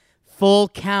pitches, full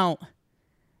count,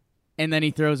 and then he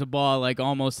throws a ball, like,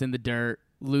 almost in the dirt,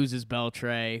 loses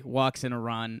Beltre, walks in a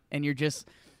run, and you're just,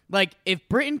 like, if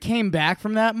Britton came back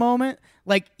from that moment,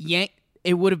 like,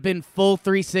 it would have been full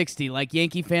 360. Like,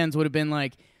 Yankee fans would have been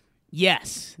like,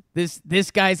 yes,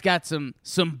 this guy's got some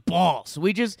balls.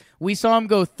 We saw him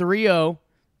go 3-0.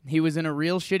 He was in a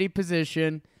real shitty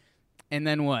position, and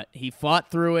then what? He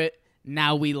fought through it.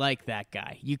 Now we like that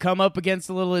guy. You come up against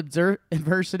a little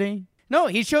adversity. No,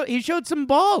 he showed some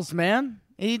balls, man.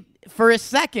 For a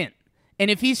second. And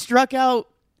if he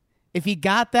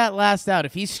got that last out,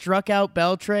 if he struck out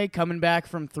Beltre coming back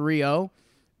from 3-0,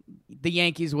 the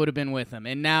Yankees would have been with him.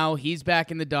 And now he's back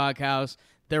in the doghouse.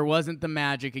 There wasn't the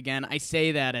magic again. I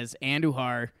say that as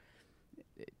Andujar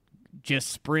just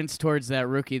sprints towards that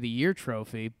Rookie of the Year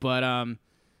trophy. But,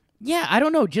 yeah, I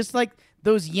don't know. Just like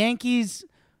those Yankees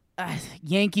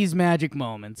magic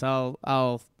moments.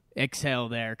 I'll exhale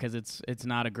there because it's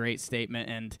not a great statement.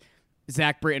 And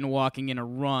Zach Britton walking in a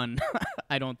run,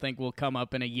 I don't think will come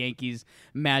up in a Yankees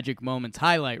magic moments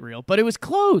highlight reel. But it was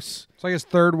close. It's like his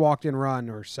third walked-in run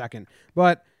or second.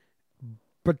 But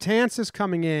Betances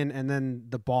coming in and then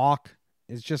the balk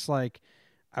is just like,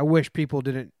 I wish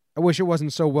it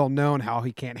wasn't so well known how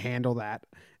he can't handle that.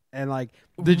 And like,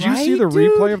 did you see the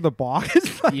replay of the balk?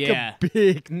 It's like a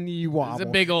big knee wobble. It's a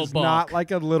big old balk. Not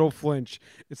like a little flinch.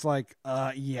 It's like,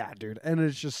 yeah, dude. And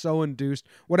it's just so induced.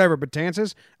 Whatever.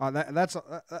 Betances, that's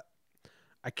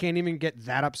I can't even get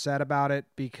that upset about it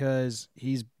because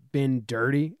he's been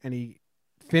dirty and he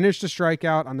finished a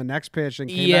strikeout on the next pitch and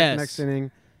came back the next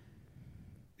inning.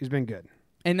 He's been good.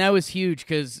 And that was huge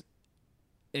because,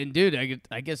 and dude,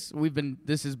 I guess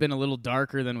this has been a little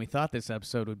darker than we thought this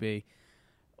episode would be.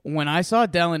 When I saw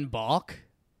Dellin balk,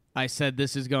 I said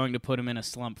this is going to put him in a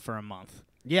slump for a month.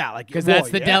 Yeah, like because that's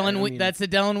the Dellin. That's the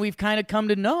Dellin we've kind of come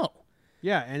to know.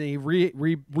 Yeah, and he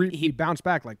bounced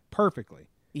back like perfectly.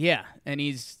 Yeah, and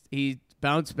he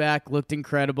bounced back, looked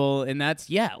incredible, and that's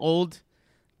old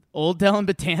Dellin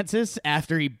Betances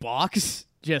after he balks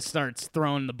just starts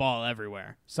throwing the ball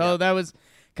everywhere. So that was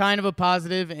kind of a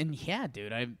positive, and yeah,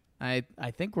 dude, I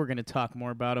think we're gonna talk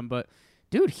more about him, but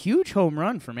dude, huge home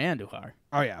run from Andujar.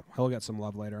 Oh yeah, he'll get some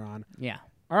love later on. Yeah.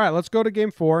 All right, let's go to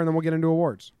Game 4, and then we'll get into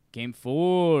awards. Game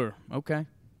 4. Okay.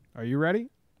 Are you ready?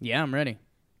 Yeah, I'm ready.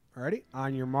 All righty.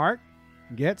 On your mark,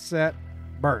 get set,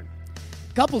 burn.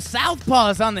 Couple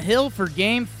southpaws on the hill for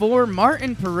Game 4.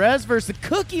 Martin Perez versus the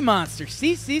Cookie Monster.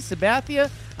 CC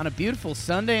Sabathia on a beautiful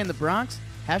Sunday in the Bronx.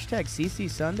 Hashtag CC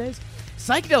Sundays.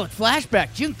 Psychedelic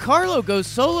flashback. Giancarlo goes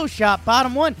solo shot,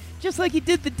 bottom 1, just like he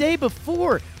did the day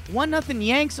before. 1-0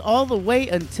 Yanks all the way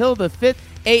until the 5th.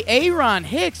 Aaron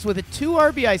Hicks with a 2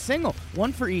 RBI single,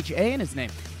 1 for each A in his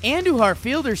name. Andujar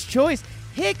fielder's choice.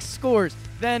 Hicks scores.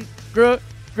 Then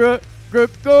Gregorius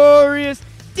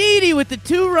Didi with the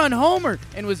 2-run homer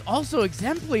and was also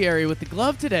exemplary with the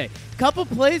glove today. Couple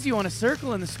plays you want to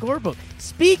circle in the scorebook.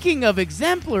 Speaking of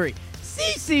exemplary,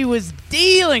 CC was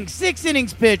dealing. 6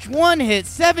 innings pitched, 1 hit,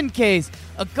 7 Ks,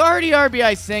 a Gardy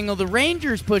RBI single. The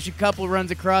Rangers push a couple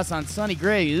runs across on Sonny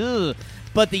Gray. Ugh.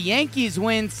 But the Yankees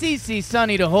win. CC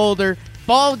Sonny to Holder.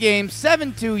 Ball game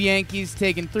 7-2 Yankees,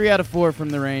 taking 3 out of 4 from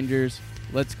the Rangers.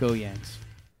 Let's go Yanks.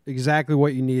 Exactly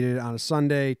what you needed on a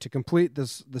Sunday to complete the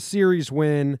series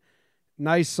win.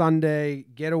 Nice Sunday.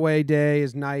 Getaway day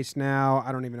is nice now.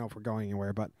 I don't even know if we're going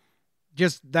anywhere, but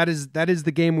just that is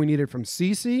the game we needed from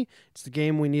CC. It's the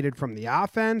game we needed from the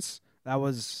offense. That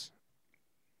was,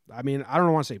 I mean, I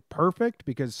don't want to say perfect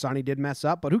because Sonny did mess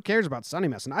up, but who cares about Sonny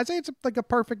messing? I'd say it's like a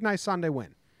perfect, nice Sunday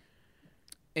win.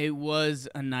 It was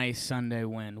a nice Sunday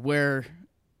win where,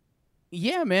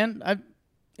 yeah, man,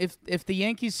 if the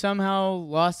Yankees somehow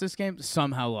lost this game,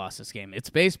 it's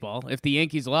baseball. If the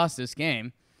Yankees lost this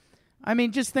game, I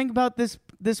mean, just think about this.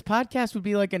 This podcast would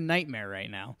be like a nightmare right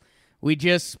now. We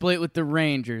just split with the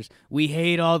Rangers. We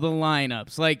hate all the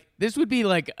lineups. Like, this would be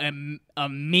like a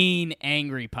mean,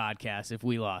 angry podcast if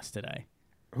we lost today.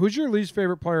 Who's your least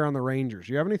favorite player on the Rangers?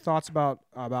 Do you have any thoughts about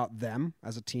them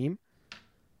as a team?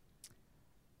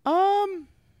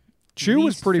 Chu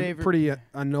was pretty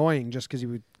annoying just because he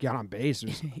would get on base. It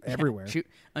was everywhere.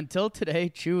 Until today,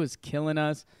 Chu was killing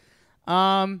us.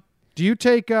 Do Do you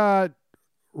take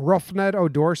Roughneck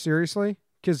Odor seriously?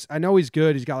 Because I know he's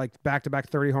good. He's got like back-to-back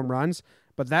 30 home runs,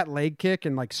 but that leg kick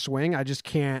and like swing, I just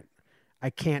can't. I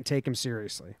can't take him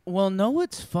seriously. Well, no,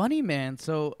 it's funny, man.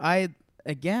 So I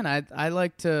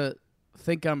like to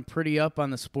think I'm pretty up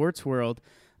on the sports world.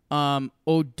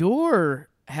 Odor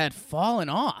had fallen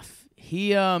off.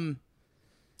 He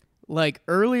like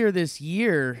earlier this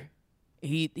year,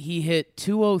 he hit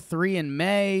 203 in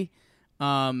May,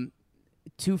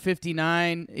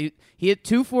 259. He hit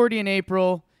 240 in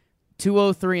April,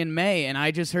 203 in May, and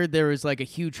I just heard there was like a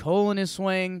huge hole in his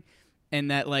swing. And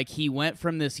that like he went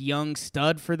from this young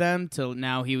stud for them to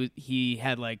now he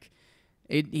had like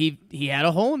he had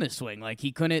a hole in his swing. Like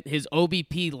he couldn't. His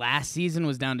OBP last season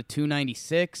was down to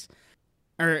 296,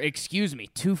 or excuse me,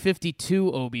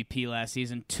 252 OBP last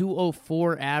season,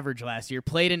 204 average last year.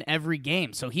 Played in every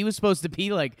game, so he was supposed to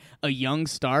be like a young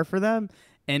star for them.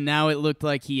 And now it looked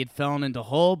like he had fallen into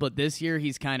hole. But this year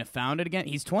he's kind of found it again.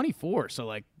 He's 24, so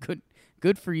like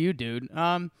good for you, dude.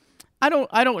 I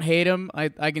don't hate him.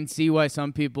 I can see why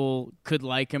some people could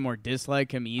like him or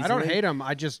dislike him easily. I don't hate him.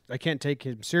 I can't take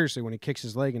him seriously when he kicks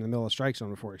his leg in the middle of strike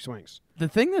zone before he swings. The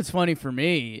thing that's funny for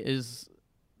me is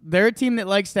they're a team that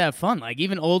likes to have fun. Like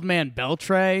even old man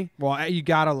Beltre. Well, you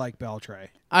gotta like Beltre.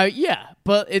 Yeah,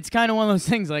 but it's kind of one of those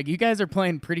things. Like you guys are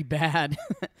playing pretty bad,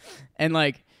 and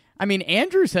like. I mean,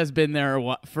 Andrews has been there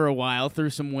for a while through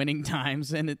some winning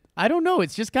times, and I don't know.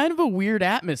 It's just kind of a weird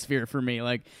atmosphere for me.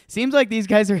 Like, seems like these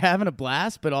guys are having a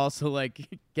blast, but also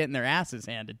like getting their asses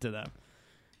handed to them.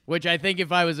 Which I think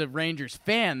if I was a Rangers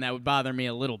fan, that would bother me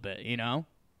a little bit. You know?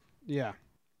 Yeah,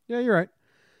 you're right.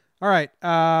 All right.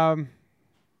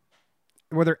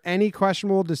 Were there any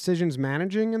questionable decisions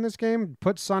managing in this game?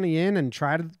 Put Sonny in and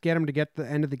try to get him to get the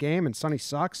end of the game, and Sonny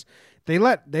sucks. They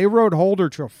rode Holder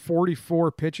to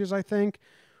 44 pitches, I think.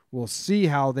 We'll see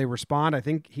how they respond. I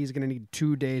think he's going to need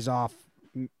 2 days off,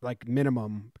 like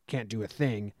minimum. Can't do a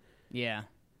thing. Yeah.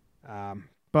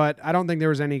 But I don't think there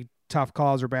was any tough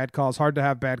calls or bad calls. Hard to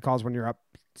have bad calls when you're up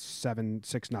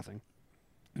 7-6-0.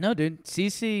 No, dude.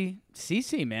 CC,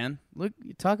 man. Look,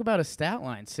 you talk about a stat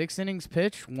line. 6 innings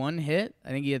pitched, 1 hit. I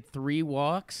think he had 3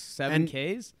 walks, 7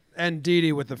 Ks. And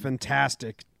Didi with a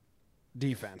fantastic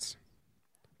defense.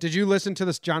 Did you listen to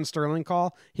this John Sterling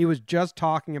call? He was just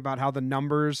talking about how the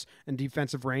numbers and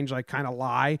defensive range like kind of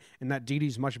lie, and that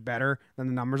Didi's much better than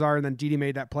the numbers are. And then Didi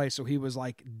made that play, so he was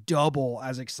like double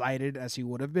as excited as he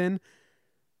would have been.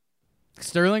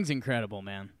 Sterling's incredible,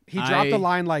 man. He dropped a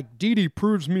line like, Didi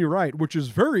proves me right, which is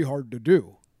very hard to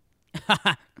do.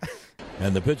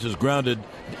 And the pitch is grounded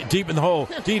deep in the hole.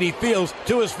 Didi fields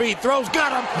to his feet, throws,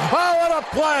 got him. Oh, what a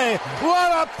play!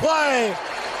 What a play!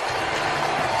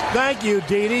 Thank you,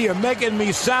 Didi. You're making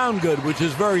me sound good, which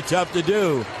is very tough to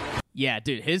do. Yeah,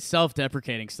 dude, his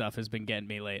self-deprecating stuff has been getting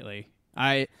me lately.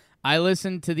 I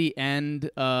listened to the end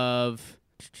of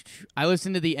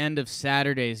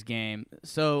Saturday's game.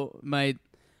 So my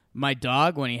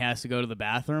dog, when he has to go to the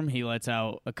bathroom, he lets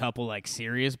out a couple like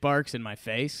serious barks in my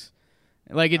face.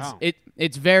 Like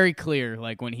it's very clear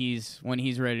like when he's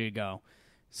ready to go.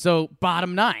 So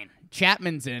bottom 9,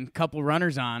 Chapman's in, couple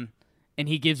runners on. And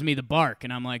he gives me the bark,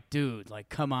 and I'm like, dude, like,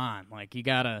 come on. Like, you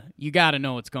gotta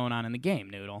know what's going on in the game,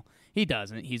 Noodle. He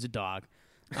doesn't. He's a dog.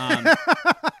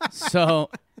 So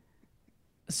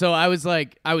I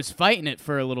was fighting it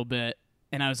for a little bit,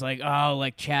 and I was like, oh,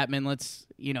 like, Chapman, let's,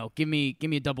 give me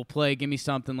a double play, give me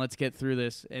something, let's get through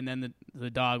this. And then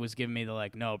the dog was giving me the,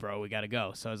 like, no, bro, we gotta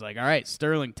go. So I was like, all right,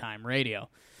 Sterling time, radio,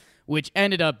 which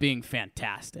ended up being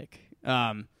fantastic.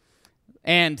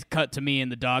 And cut to me in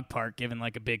the dog park giving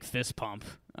like a big fist pump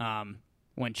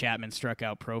when Chapman struck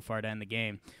out Profar to end the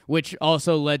game, which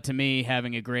also led to me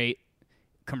having a great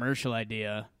commercial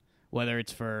idea, whether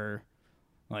it's for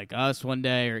like us one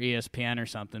day or ESPN or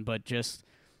something, but just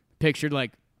pictured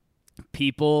like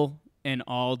people in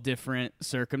all different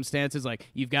circumstances. Like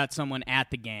you've got someone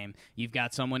at the game, you've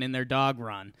got someone in their dog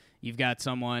run, you've got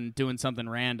someone doing something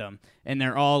random, and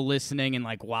they're all listening and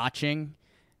like watching.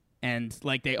 And,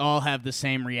 like, they all have the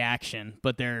same reaction,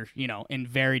 but they're, in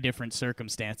very different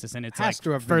circumstances. And it's like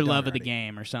for love of the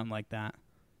game or something like that.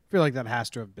 I feel like that has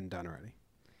to have been done already.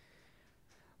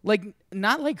 Like,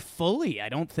 not like fully. I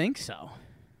don't think so.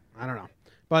 I don't know.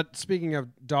 But speaking of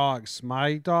dogs,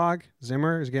 my dog,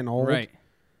 Zimmer, is getting old. Right.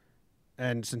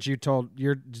 And since you told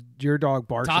your dog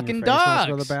barks Talking in your face when I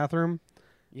go to dogs. the bathroom.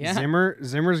 Yeah.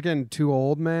 Zimmer's getting too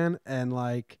old, man. And,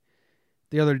 like,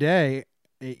 the other day,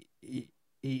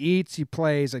 he eats, he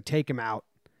plays, I take him out.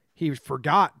 He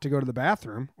forgot to go to the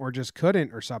bathroom or just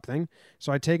couldn't or something.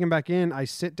 So I take him back in, I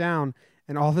sit down,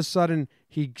 and all of a sudden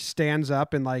he stands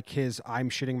up in like his "I'm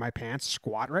shitting my pants"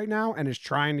 squat right now, and is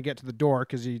trying to get to the door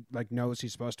because he like knows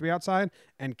he's supposed to be outside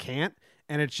and can't.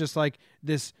 And it's just like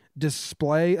this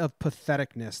display of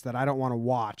patheticness that I don't want to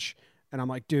watch. And I'm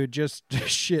like, dude, just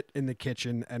shit in the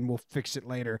kitchen and we'll fix it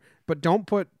later. But don't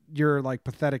put your like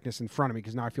patheticness in front of me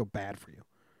because now I feel bad for you.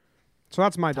 So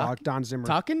that's my dog, Don Zimmer.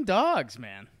 Talking dogs,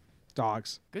 man.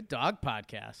 Dogs. Good dog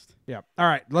podcast. Yeah. All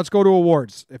right. Let's go to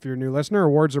awards. If you're a new listener,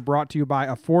 awards are brought to you by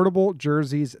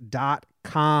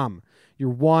AffordableJerseys.com, your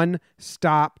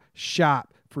one-stop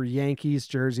shop for Yankees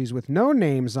jerseys with no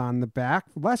names on the back,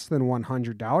 less than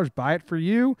 $100. Buy it for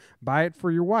you. Buy it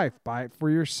for your wife. Buy it for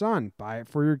your son. Buy it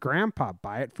for your grandpa.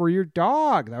 Buy it for your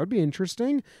dog. That would be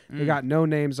interesting. They got no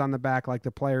names on the back like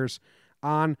the players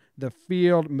on the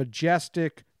field.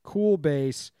 Majestic, cool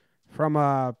base from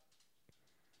a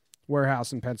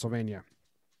warehouse in Pennsylvania.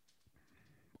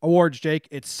 Awards, Jake.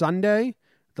 It's Sunday,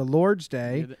 the Lord's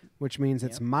Day, which means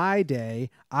it's my day.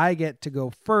 I get to go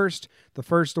first. The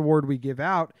first award we give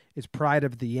out is Pride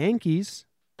of the Yankees.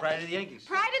 Pride of the Yankees.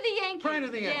 Pride of the Yankees. Pride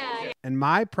of the Yankees. Yeah. And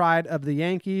my Pride of the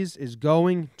Yankees is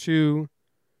going to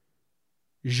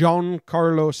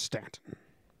Giancarlo Stanton.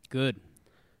 Good.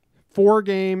 4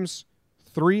 games,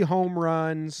 3 home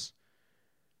runs.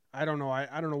 I don't know.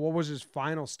 I don't know. What was his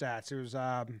final stats? It was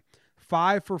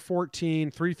 5 for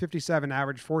 14, 357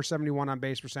 average, 471 on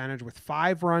base percentage with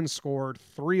 5 runs scored,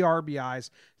 3 RBIs,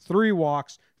 3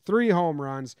 walks, 3 home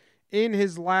runs. In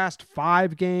his last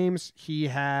 5 games, he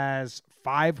has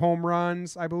 5 home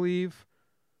runs, I believe.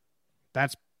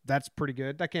 That's pretty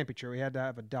good. That can't be true. He had to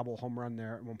have a double home run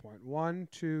there at one point. 1,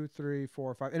 2, 3,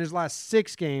 4, 5. In his last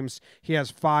 6 games, he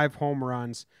has 5 home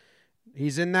runs.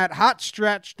 He's in that hot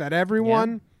stretch that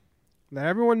everyone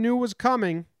knew was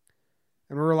coming.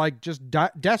 And we were like just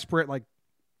desperate. Like,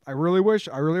 I really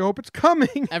hope it's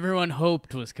coming. Everyone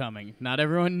hoped was coming. Not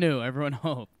everyone knew. Everyone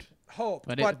hoped.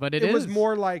 But it was is.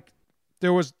 more like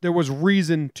there was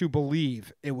reason to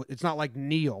believe. It's not like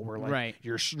Neil where like Right.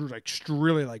 you're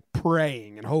really like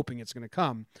praying and hoping it's going to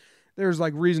come. There's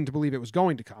like reason to believe it was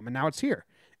going to come, and now it's here.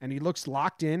 And he looks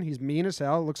locked in. He's mean as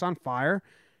hell. Looks on fire.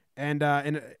 And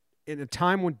in a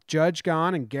time when Judge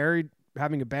gone and Gary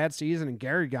having a bad season and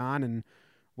Gary gone and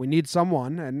we need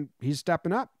someone, and he's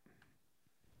stepping up.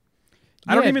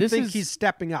 I don't even think he's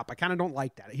stepping up. I kind of don't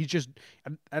like that. He's just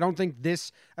I don't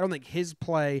think his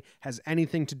play has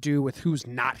anything to do with who's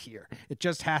not here. It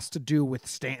just has to do with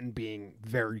Stanton being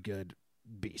very good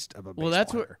beast of a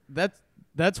baseball hitter.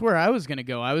 That's where I was going to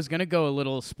go. I was going to go a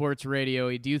little sports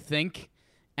radio-y. Do you think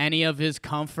any of his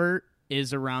comfort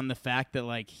is around the fact that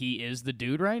like he is the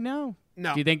dude right now?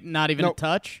 No. Do you think not even a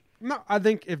touch? No, I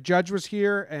think if Judge was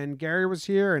here and Gary was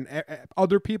here and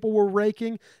other people were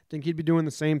raking, I think he'd be doing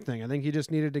the same thing. I think he just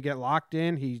needed to get locked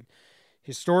in. He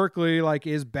historically like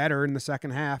is better in the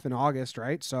second half in August,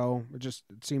 right? So it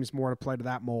seems more to play to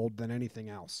that mold than anything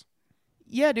else.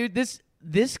 Yeah, dude,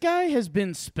 this guy has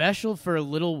been special for a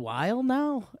little while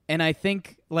now, and I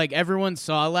think like everyone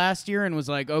saw last year and was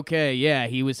like, okay, yeah,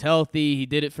 he was healthy, he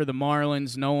did it for the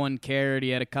Marlins, no one cared, he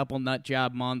had a couple nut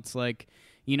job months, like,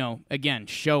 you know, again,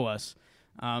 show us.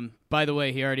 By the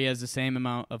way, he already has the same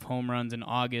amount of home runs in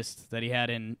August that he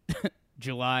had in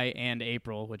July and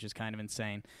April, which is kind of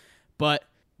insane. But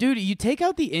dude, you take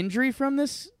out the injury from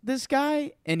this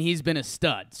guy, and he's been a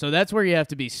stud. So that's where you have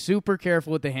to be super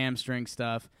careful with the hamstring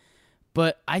stuff.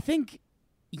 But I think,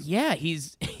 yeah,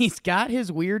 he's got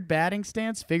his weird batting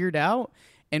stance figured out.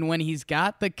 And when he's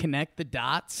got the connect the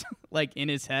dots like in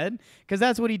his head, because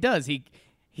that's what he does.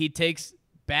 He takes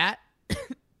bat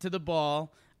to the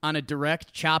ball on a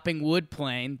direct chopping wood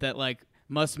plane that like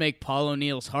must make Paul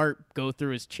O'Neill's heart go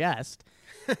through his chest.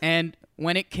 And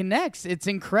when it connects, it's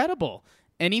incredible.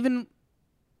 And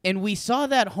we saw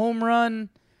that home run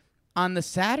on the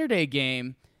Saturday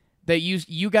game that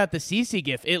you got the CeCe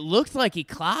gif. It looked like he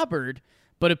clobbered,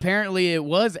 but apparently it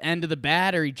was end of the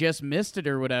bat or he just missed it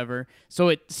or whatever. So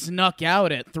it snuck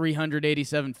out at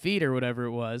 387 feet or whatever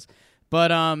it was.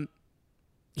 But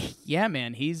yeah,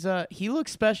 man, he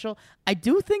looks special. I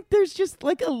do think there's just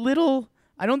like a little,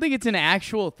 I don't think it's an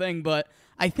actual thing, but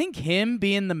I think him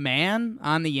being the man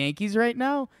on the Yankees right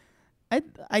now,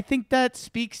 I think that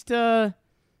speaks to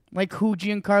like who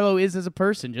Giancarlo is as a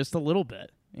person just a little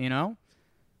bit, you know?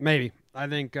 Maybe. I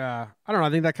think I don't know, I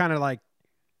think that kind of like,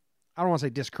 I don't want to say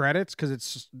discredits because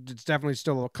it's definitely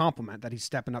still a compliment that he's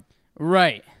stepping up.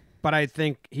 Right. But I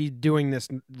think he's doing this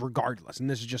regardless, and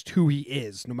this is just who he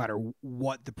is, no matter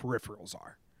what the peripherals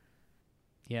are.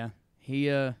 Yeah, he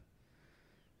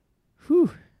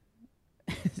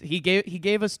he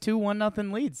gave us 2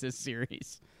 1-0 leads this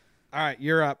series. All right,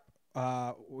 you're up.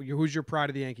 Who's your pride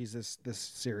of the Yankees this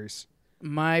series?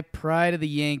 My pride of the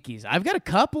Yankees. I've got a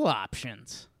couple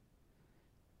options.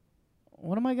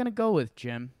 What am I going to go with,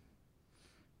 Jim?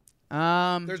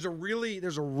 There's a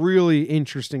really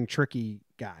interesting, tricky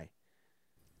guy.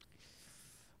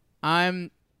 I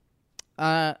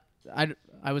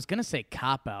was gonna say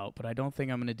cop out, but I don't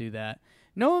think I'm gonna do that.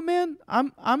 No, man,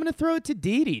 I'm gonna throw it to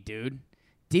Didi, dude.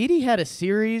 Didi had a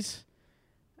series.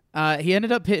 He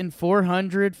ended up hitting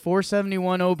 400,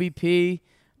 471 OBP,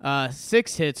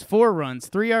 6 hits, 4 runs,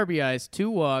 3 RBIs, 2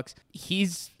 walks.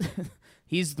 He's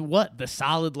the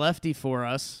solid lefty for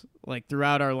us, like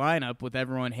throughout our lineup, with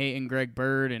everyone hating Greg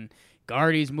Bird and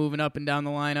Gardy's moving up and down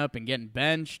the lineup and getting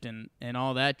benched and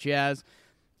all that jazz.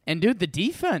 And, dude, the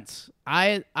defense,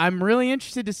 I'm really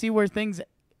interested to see where things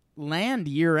land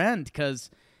year-end because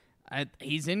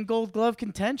he's in Gold Glove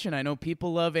contention. I know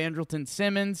people love Andrelton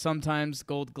Simmons. Sometimes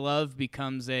Gold Glove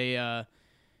becomes a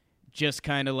just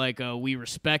kind of like a we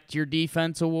respect your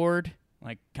defense award,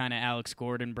 like kind of Alex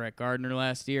Gordon, Brett Gardner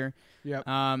last year. Yep.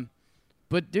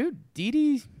 But, dude,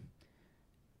 Didi,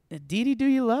 do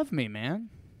you love me, man?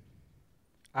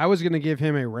 I was going to give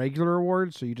him a regular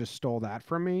award, so you just stole that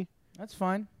from me. That's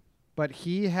fine. But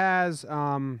he has,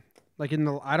 like in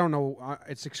the, I don't know,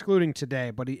 it's excluding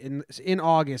today, but in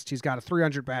August, he's got a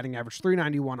 300 batting average,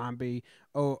 391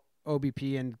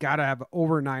 OBP, and got to have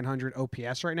over 900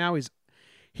 OPS right now.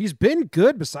 He's been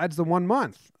good besides the 1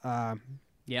 month.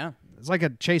 Yeah. It's like a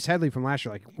Chase Headley from last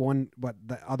year, but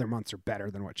the other months are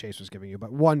better than what Chase was giving you,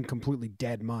 but one completely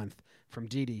dead month from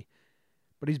Didi.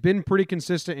 But he's been pretty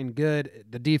consistent and good.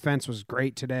 The defense was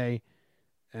great today.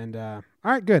 And all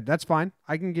right, good. That's fine.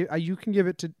 I can give you can give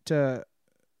it to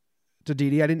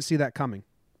Didi. I didn't see that coming.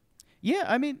 Yeah,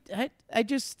 I mean,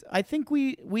 I think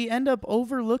we end up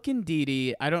overlooking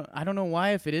Didi. I don't know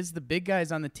why, if it is the big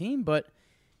guys on the team, but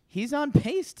he's on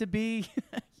pace to be,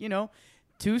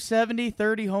 270,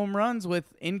 30 home runs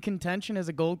with in contention as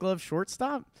a Gold Glove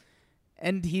shortstop.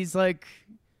 And he's like,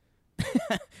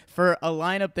 for a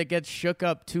lineup that gets shook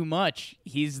up too much,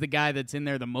 he's the guy that's in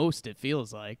there the most, it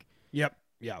feels like. Yep.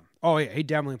 Yeah. Oh, yeah. He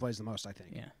definitely plays the most, I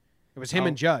think. Yeah. It was him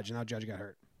and Judge, and now Judge got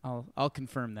hurt. I'll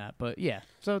confirm that. But, yeah.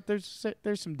 So there's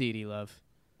some Didi love.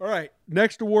 All right.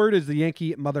 Next award is the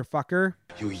Yankee motherfucker.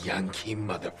 You Yankee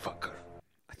motherfucker.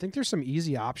 I think there's some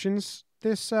easy options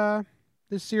this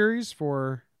series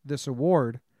for this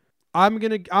award. I'm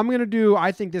gonna do.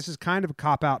 I think this is kind of a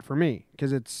cop out for me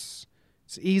because it's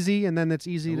easy, and then it's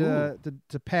easy to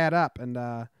pad up and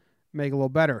make a little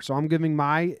better. So I'm giving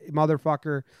my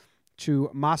motherfucker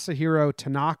to Masahiro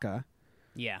Tanaka.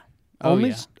 Yeah.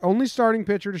 Only starting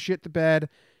pitcher to shit the bed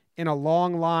in a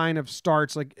long line of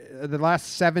starts. Like the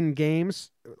last 7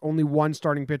 games, only one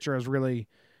starting pitcher has really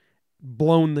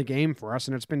blown the game for us,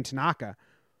 and it's been Tanaka.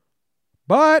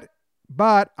 But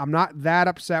I'm not that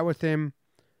upset with him.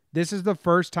 This is the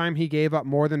first time he gave up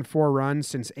more than 4 runs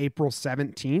since April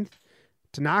 17th.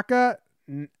 Tanaka,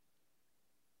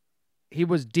 he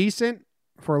was decent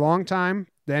for a long time.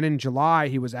 Then in July,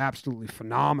 he was absolutely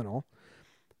phenomenal.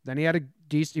 Then he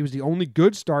was the only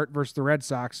good start versus the Red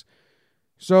Sox.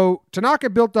 So Tanaka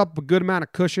built up a good amount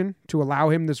of cushion to allow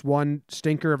him this one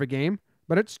stinker of a game,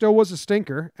 but it still was a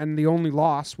stinker and the only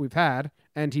loss we've had,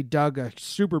 and he dug a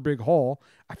super big hole.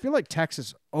 I feel like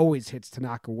Texas always hits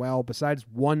Tanaka well, besides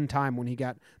one time when he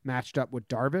got matched up with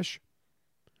Darvish.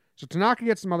 So Tanaka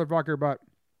gets the motherfucker, but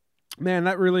man,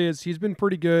 that really is, he's been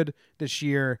pretty good this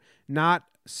year. Not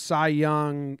Cy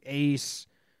Young ace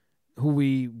who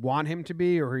we want him to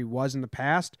be or he was in the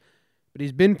past, but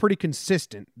he's been pretty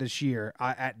consistent this year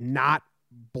at not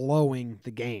blowing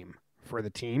the game for the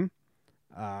team.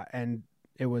 And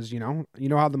it was, you know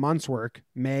how the months work.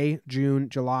 May, June,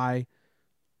 July,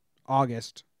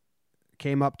 August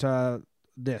came up to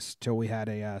this till we had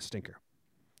a stinker.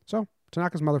 So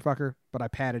Tanaka's motherfucker, but I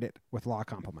padded it with a lot of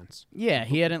compliments. Yeah,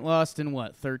 he hadn't lost in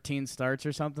 13 starts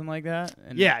or something like that.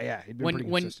 And yeah, he'd been pretty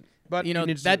consistent. But he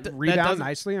needs to rebound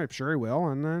nicely. I'm sure he will,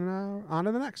 and then on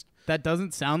to the next. That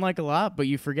doesn't sound like a lot, but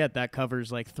you forget that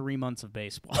covers like 3 months of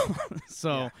baseball.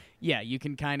 So yeah, you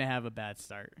can kind of have a bad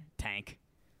start. Tank.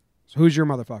 So who's your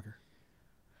motherfucker?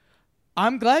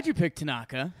 I'm glad you picked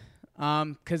Tanaka,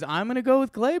 because I'm gonna go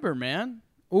with Glaber, man.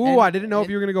 Ooh, I didn't know if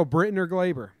you were gonna go Britton or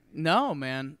Glaber. No,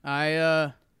 man.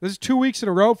 This is 2 weeks in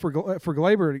a row for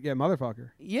Glaber to get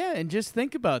motherfucker. Yeah, and just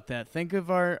think about that. Think of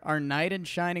our knight in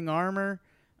shining armor,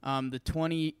 the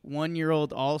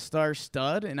 21-year-old all-star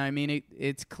stud, and I mean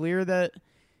it's clear that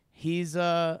he's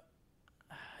lost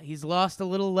a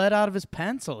little lead out of his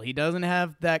pencil. He doesn't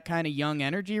have that kind of young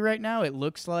energy right now. It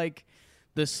looks like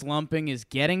the slumping is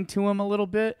getting to him a little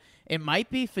bit. It might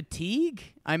be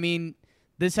fatigue. I mean,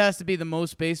 this has to be the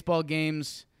most baseball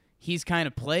games he's kind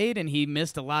of played, and he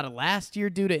missed a lot of last year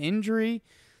due to injury.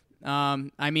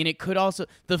 I mean, it could also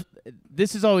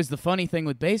this is always the funny thing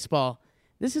with baseball.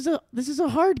 This is a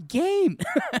hard game.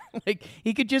 Like,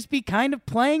 he could just be kind of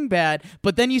playing bad,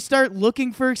 but then you start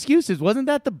looking for excuses. Wasn't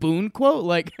that the Boone quote?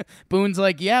 Like, Boone's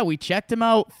like, yeah, we checked him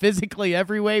out physically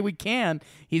every way we can.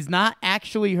 He's not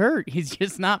actually hurt. He's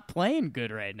just not playing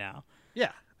good right now.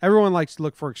 Yeah. Everyone likes to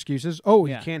look for excuses. Oh,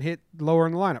 he Yeah. can't hit lower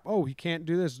in the lineup. Oh, he can't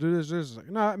do this, do this, do this. Like,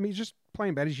 no, I mean, he's just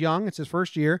playing bad. He's young. It's his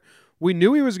first year. We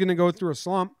knew he was going to go through a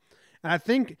slump. And I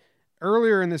think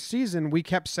earlier in the season, we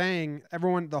kept saying,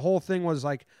 the whole thing was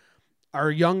like,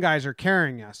 our young guys are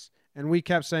carrying us. And we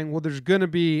kept saying, well, there's going to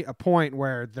be a point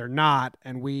where they're not,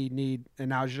 and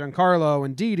now Giancarlo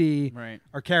and Didi Right.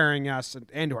 are carrying us, and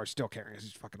Andujar's still carrying us.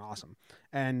 He's fucking awesome.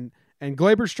 And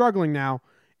Glaber's struggling now.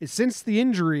 Since the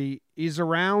injury, he's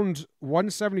around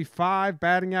 175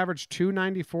 batting average,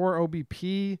 294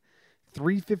 OBP,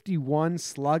 351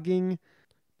 slugging,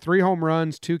 3 home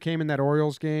runs, 2 came in that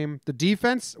Orioles game. The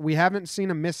defense, we haven't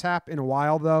seen a mishap in a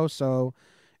while, though. So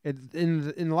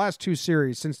in the last 2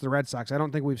 series since the Red Sox, I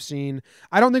don't think we've seen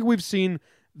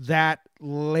that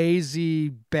lazy,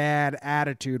 bad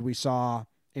attitude we saw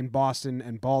in Boston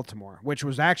and Baltimore, which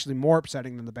was actually more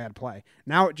upsetting than the bad play.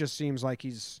 Now it just seems like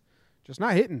he's just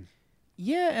not hitting.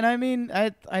 Yeah, and I mean,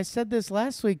 I said this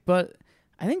last week, but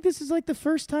I think this is like the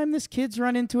first time this kid's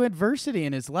run into adversity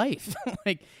in his life.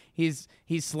 Like, he's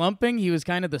slumping. He was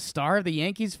kind of the star of the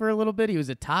Yankees for a little bit. He was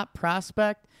a top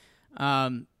prospect,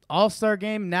 all-star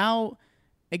game. Now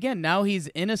he's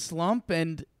in a slump,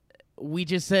 and we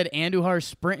just said Andujar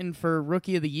sprinting for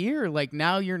Rookie of the Year. Like,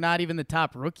 now you're not even the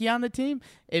top rookie on the team.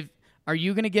 Are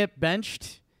you going to get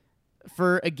benched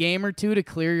for a game or two to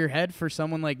clear your head for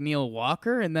someone like Neil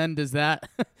Walker, and then does that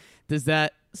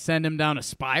send him down a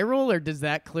spiral, or does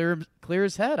that clear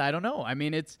his head? I don't know. I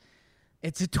mean, it's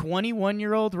a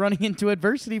 21-year-old running into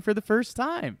adversity for the first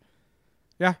time.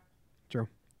 Yeah, true.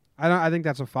 I think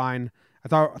that's a fine. I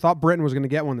thought Britton was going to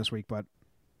get one this week, but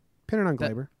pin it on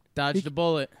Glaber. Dodged a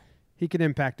bullet. He could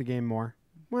impact the game more.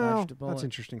 Well, Dodged a bullet. that's an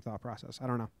interesting thought process. I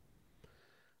don't know.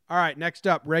 All right, next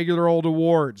up, regular old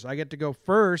awards. I get to go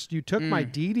first. You took my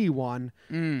Didi one,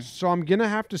 so I'm going to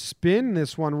have to spin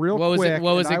this one real quick.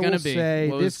 What was it going to be?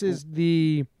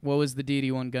 be? What was the Didi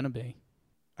one going to be?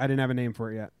 I didn't have a name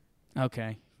for it yet.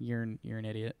 Okay, you're an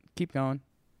idiot. Keep going.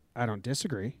 I don't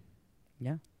disagree.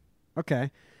 Yeah. Okay.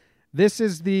 This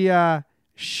is the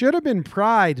should have been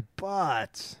Pride,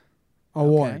 but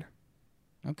award.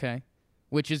 Okay.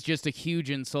 Which is just a huge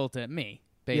insult at me,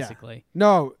 basically.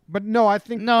 Yeah. No, I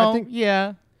think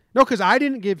yeah. No, because I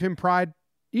didn't give him Pride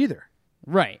either.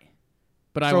 Right.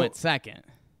 But I went second.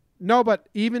 No, but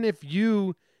even if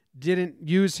you didn't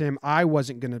use him, I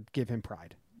wasn't going to give him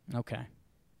Pride. Okay.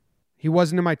 He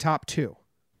wasn't in my top 2.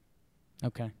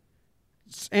 Okay.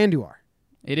 It's Andujar.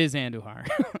 It is Andujar.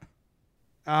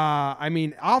 I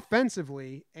mean,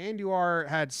 offensively, Andujar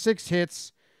had 6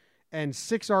 hits and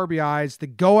 6 RBIs. The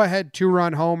go-ahead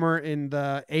 2-run homer in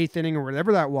the 8th inning or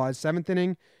whatever that was, 7th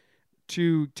inning,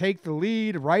 to take the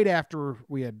lead right after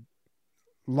we had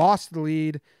lost the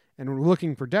lead and were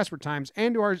looking for desperate times.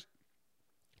 Andujar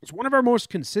is one of our most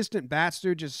consistent bats,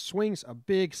 dude. Just swings a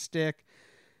big stick.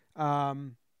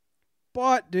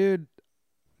 But, dude,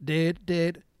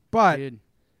 but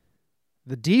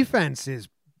the defense is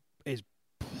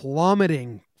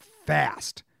plummeting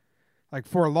fast. Like,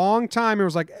 for a long time, it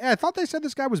was like, I thought they said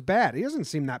this guy was bad. He doesn't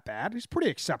seem that bad. He's pretty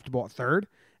acceptable at third.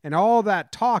 And all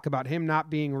that talk about him not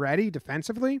being ready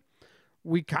defensively,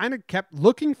 we kind of kept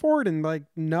looking for it and like,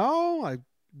 no,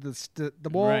 the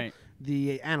ball, right.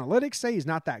 The analytics say he's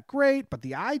not that great, but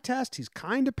the eye test, he's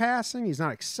kind of passing. He's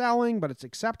not excelling, but it's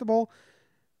acceptable.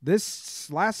 This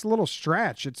last little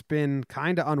stretch, it's been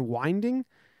kind of unwinding.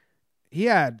 He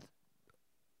had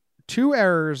 2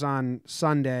 errors on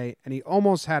Sunday, and he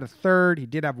almost had a third. He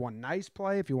did have one nice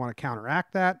play if you want to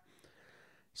counteract that.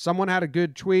 Someone had a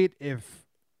good tweet. If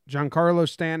Giancarlo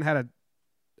Stanton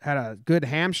had a good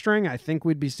hamstring, I think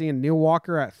we'd be seeing Neil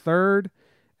Walker at third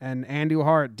and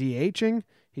Andujar at DHing.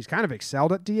 He's kind of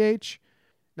excelled at DH.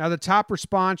 Now, the top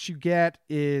response you get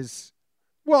is,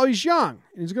 well, he's young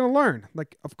and he's going to learn.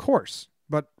 Like, of course.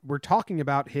 But we're talking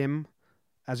about him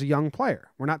as a young player.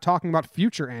 We're not talking about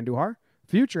future Andujar.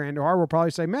 Future Andujar will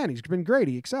probably say, man, he's been great.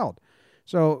 He excelled.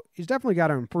 So he's definitely got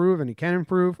to improve, and he can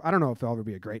improve. I don't know if he'll ever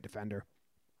be a great defender.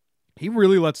 He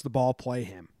really lets the ball play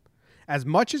him. As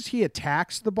much as he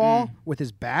attacks the ball with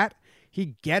his bat,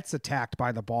 he gets attacked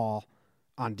by the ball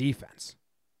on defense.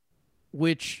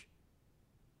 Which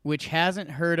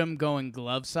hasn't hurt him going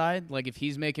glove side. Like, if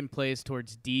he's making plays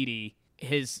towards Didi,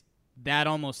 his that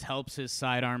almost helps his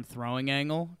sidearm throwing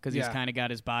angle because he's Yeah. kind of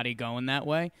got his body going that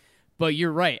way. But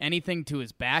you're right. Anything to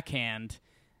his backhand.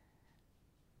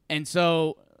 And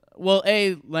so, well,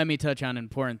 let me touch on an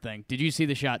important thing. Did you see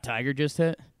the shot Tiger just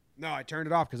hit? No, I turned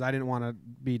it off because I didn't want to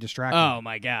be distracted. Oh,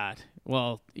 my God.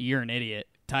 Well, you're an idiot.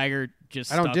 Tiger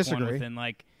just I don't stuck disagree. one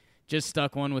within just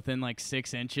stuck one within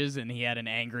 6 inches, and he had an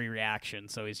angry reaction.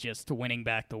 So he's just winning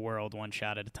back the world one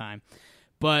shot at a time.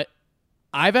 But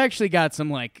I've actually got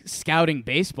some scouting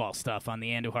baseball stuff on the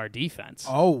Andujar defense.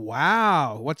 Oh,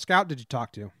 wow. What scout did you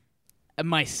talk to?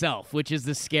 Myself, which is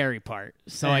the scary part.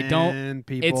 So I don't. And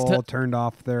people turned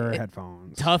off their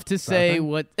headphones. Tough to say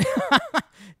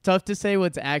tough to say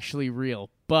what's actually real,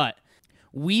 but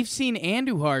we've seen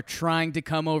Andujar trying to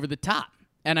come over the top.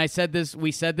 And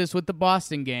we said this with the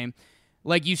Boston game.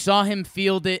 You saw him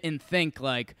field it and think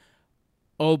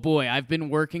oh boy, I've been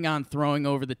working on throwing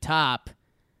over the top.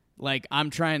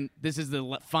 This is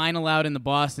the final out in the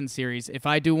Boston series. If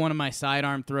I do one of my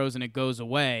sidearm throws and it goes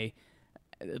away,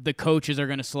 the coaches are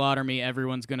going to slaughter me.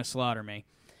 Everyone's going to slaughter me.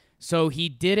 So he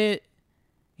did it.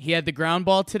 He had the ground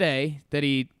ball today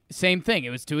same thing.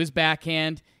 It was to his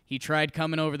backhand. He tried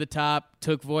coming over the top,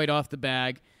 took Voit off the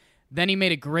bag. Then he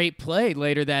made a great play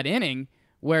later that inning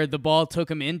where the ball took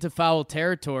him into foul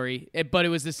territory, but it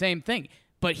was the same thing.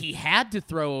 But he had to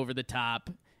throw over the top,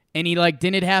 and he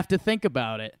didn't have to think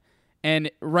about it. And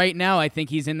right now I think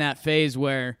he's in that phase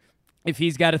where if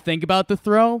he's got to think about the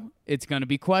throw, it's going to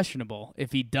be questionable.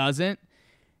 If he doesn't,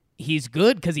 he's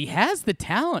good because he has the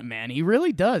talent, man. He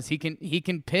really does. He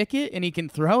can pick it and he can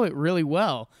throw it really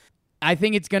well. I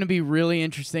think it's going to be really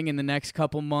interesting in the next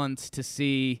couple months to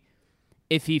see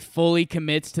if he fully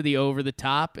commits to the over the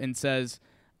top and says,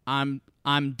 I'm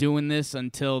doing this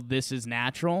until this is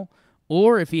natural,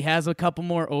 or if he has a couple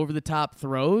more over the top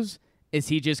throws, is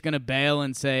he just going to bail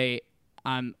and say,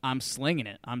 I'm slinging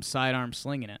it. I'm sidearm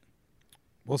slinging it.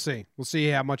 We'll see. We'll see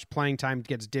how much playing time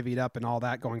gets divvied up and all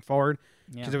that going forward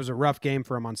because it was a rough game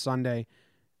for him on Sunday.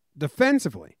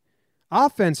 Defensively,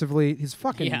 offensively, his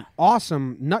fucking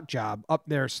awesome nut job up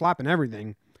there slapping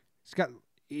everything. He's got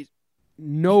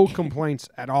no complaints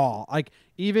at all.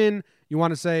 Even you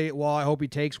want to say, well, I hope he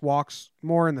takes walks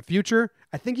more in the future.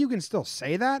 I think you can still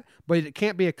say that, but it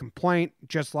can't be a complaint.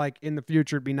 Just in the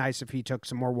future, it'd be nice if he took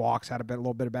some more walks, had a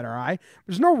little bit of better eye.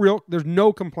 There's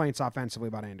no complaints offensively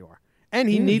about Andujar. And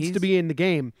he needs to be in the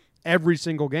game every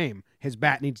single game. His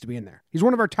bat needs to be in there. He's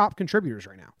one of our top contributors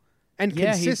right now. And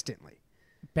consistently.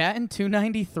 Batting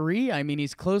 .293. I mean,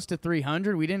 he's close to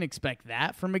 300. We didn't expect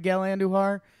that from Miguel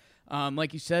Andujar.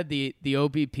 Like you said, the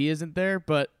OBP isn't there.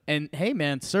 And hey,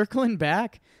 man, circling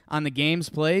back on the games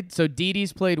played. So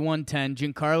Didi's played 110.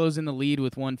 Giancarlo's in the lead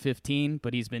with 115,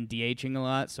 but he's been DHing a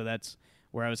lot. So that's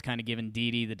where I was kind of giving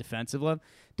Didi the defensive love.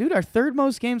 Dude, our third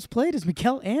most games played is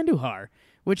Miguel Andujar,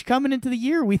 which coming into the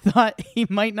year, we thought he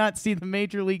might not see the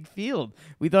major league field.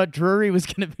 We thought Drury was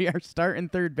going to be our starting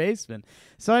third baseman.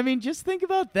 So, I mean, just think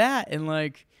about that. And,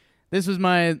 this was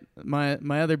my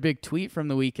other big tweet from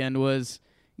the weekend was,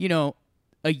 a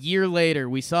year later,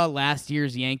 we saw last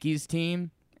year's Yankees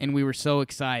team, and we were so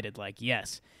excited.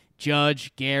 Yes,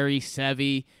 Judge, Gary,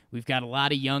 Sevy, we've got a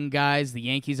lot of young guys. The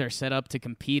Yankees are set up to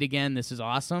compete again. This is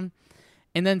awesome.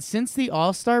 And then since the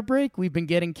All-Star break, we've been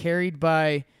getting carried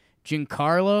by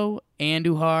Giancarlo,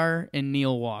 Andujar, and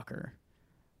Neil Walker.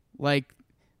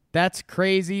 That's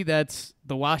crazy. That's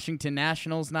the Washington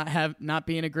Nationals not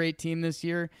being a great team this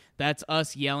year. That's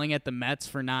us yelling at the Mets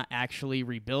for not actually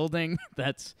rebuilding.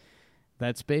 That's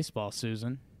baseball,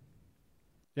 Susan.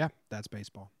 Yeah, that's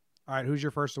baseball. All right, who's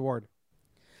your first award?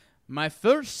 My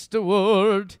first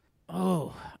award.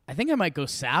 Oh, I think I might go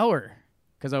sour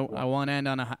because I want to end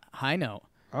on a high note.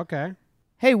 Okay.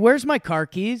 Hey, where's my car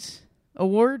keys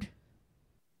award?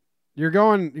 You're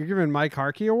giving Mike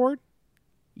Harkey award?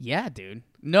 Yeah, dude.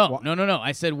 No.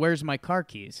 I said, where's my car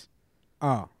keys?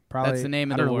 Oh, probably. That's the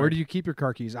name of I the don't know. award. Where do you keep your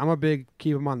car keys? I'm a big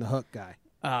keep them on the hook guy.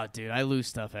 Oh, dude, I lose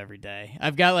stuff every day.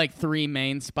 I've got 3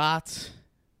 main spots,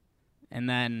 and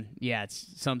then,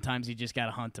 sometimes you just got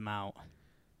to hunt them out.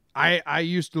 I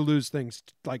used to lose things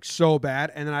so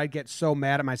bad, and then I'd get so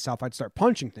mad at myself, I'd start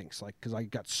punching things because I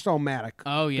got so mad.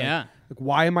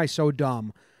 Why am I so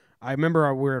dumb? I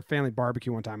remember we were at a family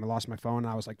barbecue one time. I lost my phone, and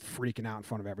I was freaking out in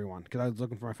front of everyone because I was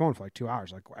looking for my phone for 2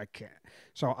 hours. I can't.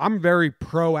 So I'm very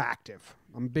proactive.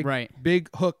 I'm a big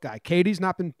hook guy. Katie's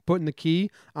not been putting the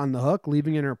key on the hook,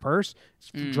 leaving it in her purse.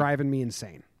 It's driving me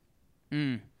insane.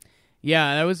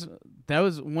 Yeah, that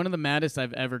was one of the maddest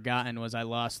I've ever gotten was I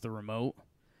lost the remote.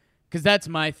 Because that's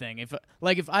my thing. If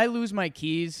I lose my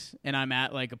keys and I'm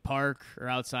at a park or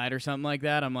outside or something like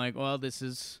that, I'm well, this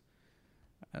is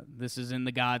This is in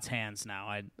the God's hands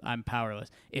now. I'm powerless.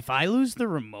 If I lose the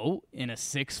remote in a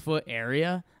 6-foot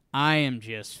area, I am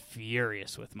just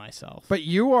furious with myself. But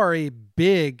you are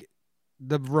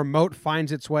the remote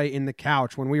finds its way in the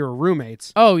couch when we were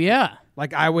roommates. Oh, yeah.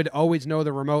 Like, I would always know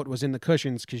the remote was in the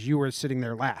cushions because you were sitting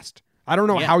there last. I don't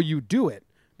know Yeah. how you do it,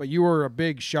 but you were a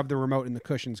big shove the remote in the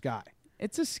cushions guy.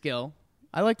 It's a skill.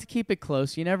 I like to keep it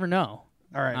close. You never know.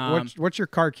 All right, what's your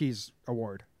car keys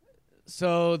award?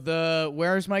 So the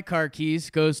Where's My Car Keys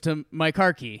goes to my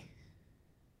car key,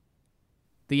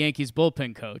 the Yankees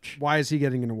bullpen coach. Why is he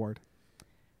getting an award?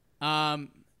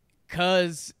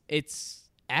 'Cause it's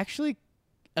actually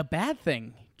a bad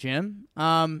thing, Jim.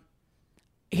 Let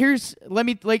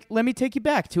me take you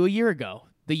back to a year ago.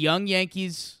 The young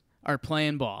Yankees are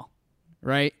playing ball,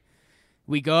 right?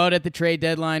 We go out at the trade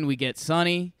deadline. We get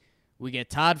Sonny. We get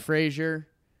Todd Frazier.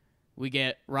 We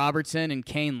get Robertson and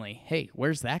Canely. Hey,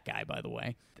 where's that guy, by the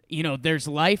way? You know, there's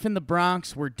life in the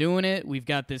Bronx. We're doing it. We've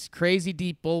got this crazy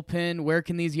deep bullpen. Where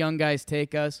can these young guys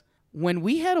take us? When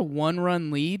we had a 1-run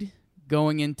lead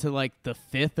going into like the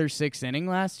 5th or 6th inning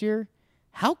last year,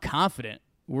 how confident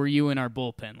were you in our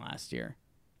bullpen last year?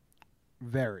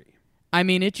 Very. I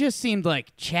mean, it just seemed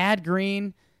like Chad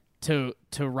Green to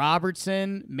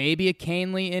Robertson, maybe a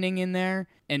Canely inning in there,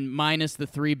 and minus the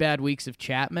 3 bad weeks of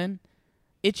Chapman.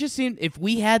 It just seemed if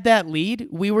we had that lead,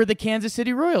 we were the Kansas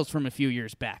City Royals from a few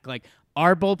years back. Like,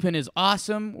 our bullpen is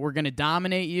awesome. We're going to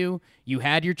dominate you. You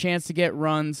had your chance to get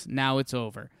runs. Now it's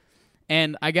over.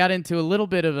 And I got into a little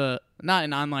bit of not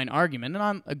an online argument,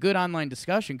 a good online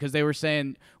discussion because they were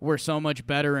saying we're so much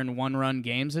better in 1-run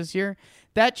games this year.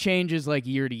 That changes like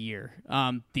year to year.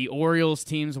 The Orioles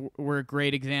teams were a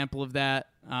great example of that.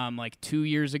 Like 2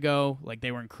 years ago, like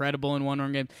they were incredible in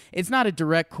 1-run games. It's not a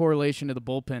direct correlation to the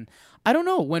bullpen. I don't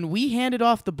know. When we handed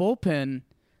off the bullpen,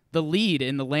 the lead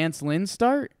in the Lance Lynn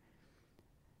start,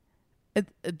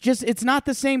 it's not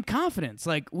the same confidence.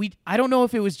 Like I don't know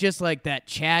if it was just like that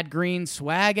Chad Green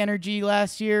swag energy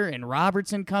last year and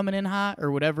Robertson coming in hot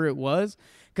or whatever it was,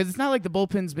 because it's not like the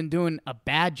bullpen's been doing a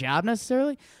bad job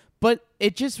necessarily, but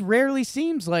it just rarely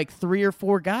seems like 3 or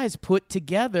 4 guys put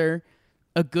together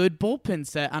a good bullpen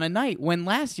set on a night. When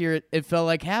last year it felt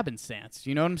like happenstance.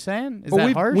 You know what I'm saying? Is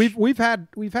that harsh? We've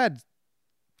had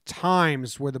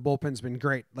times where the bullpen's been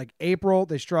great. Like April,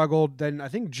 they struggled. Then I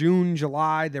think June,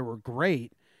 July, they were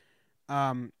great.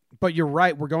 But you're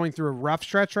right. We're going through a rough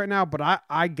stretch right now. But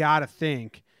I gotta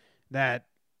think that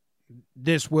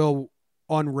this will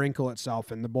unwrinkle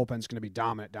itself and the bullpen's going to be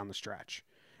dominant down the stretch.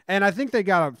 And I think they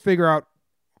got to figure out.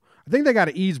 I think they got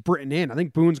to ease Britton in. I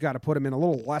think Boone's got to put him in a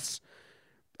little less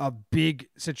of big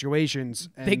situations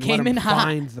and they came let him in hot.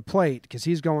 find the plate because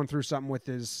he's going through something with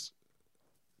his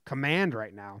command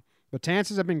right now. But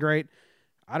Tances have been great.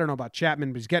 I don't know about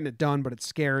Chapman, but he's getting it done, but it's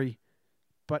scary.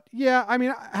 But yeah, I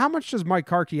mean, how much does Mike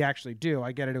Karki actually do?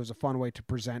 I get it. It was a fun way to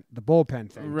present the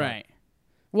bullpen thing. Right.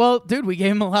 Well, dude, we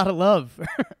gave him a lot of love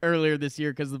earlier this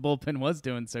year because the bullpen was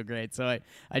doing so great. So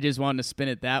I just wanted to spin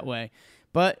it that way.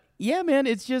 But yeah, man,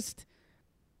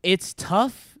 it's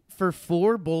tough for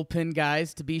 4 bullpen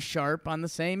guys to be sharp on the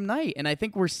same night. And I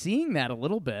think we're seeing that a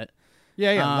little bit.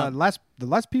 Yeah. The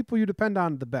less people you depend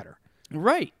on, the better.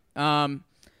 Right.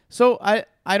 So I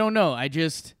don't know.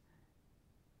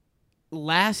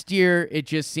 Last year, it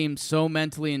just seemed so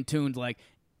mentally in tuned. Like,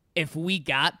 if we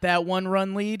got that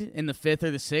 1-run lead in the 5th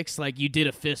or the 6th, like you did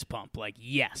a fist pump. Like,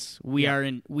 yes, we are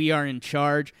in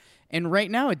charge. And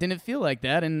right now, it didn't feel like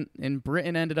that. And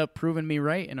Britton ended up proving me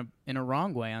right in a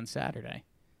wrong way on Saturday.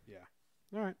 Yeah.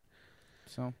 All right.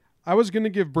 So I was going to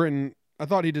give Britton, I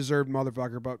thought he deserved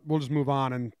motherfucker, but we'll just move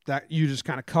on. And that you just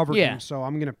kind of covered him. So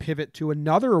I'm going to pivot to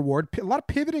another award. A lot of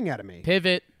pivoting out of me.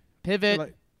 Pivot.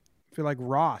 Feel like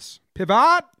Ross.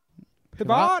 Pivot.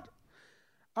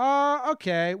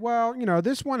 Okay. Well,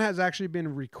 this one has actually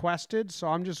been requested, so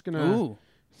I'm just going to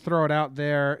throw it out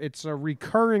there. It's a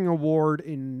recurring award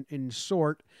in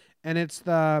sort, and it's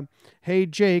the Hey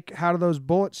Jake, how do those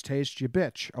bullets taste, you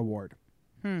bitch award.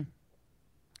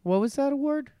 What was that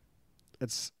award?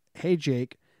 It's Hey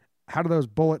Jake, how do those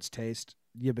bullets taste,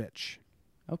 you bitch.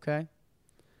 Okay.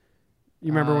 You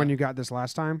remember when you got this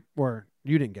last time? Or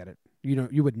you didn't get it.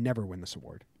 You would never win this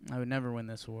award. I would never win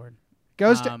this award.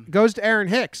 Goes to Aaron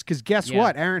Hicks, because guess Yeah.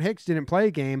 what? Aaron Hicks didn't play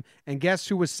a game, and guess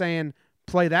who was saying,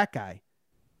 play that guy?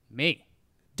 Me.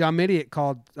 Dumb idiot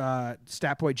called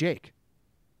Statboy Jake.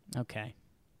 Okay.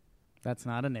 That's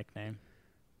not a nickname.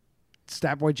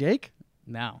 Statboy Jake?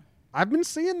 No. I've been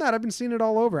seeing that. I've been seeing it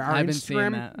all over. Our I've been Instagram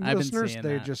seeing that. I've been listeners, seeing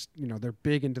they're that. just, they're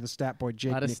big into the Statboy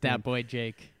Jake A lot of nickname. stat boy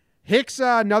Jake. Hicks,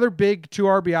 another big 2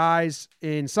 RBIs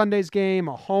in Sunday's game,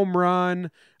 a home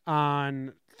run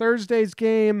on Thursday's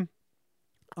game,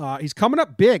 he's coming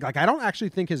up big. Like, I don't actually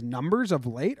think his numbers of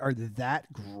late are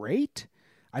that great.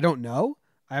 I don't know.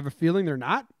 I have a feeling they're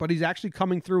not, but he's actually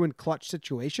coming through in clutch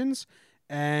situations.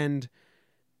 And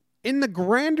in the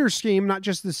grander scheme, not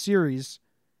just the series,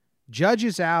 Judge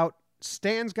is out.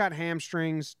 Stan's got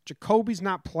hamstrings. Jacoby's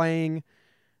not playing.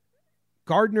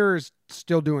 Gardner is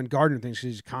still doing Gardner things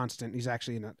because he's constant. He's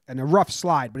actually in a rough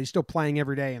slide, but he's still playing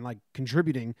every day and like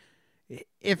contributing.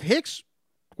 If Hicks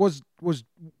was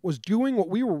doing what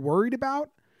we were worried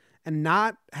about and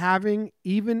not having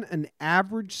even an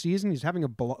average season, he's having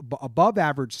above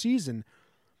average season.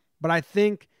 But I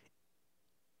think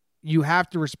you have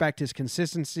to respect his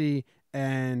consistency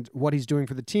and what he's doing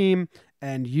for the team.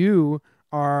 And you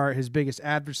are his biggest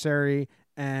adversary,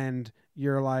 and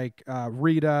you're like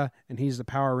Rita, and he's the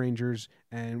Power Rangers,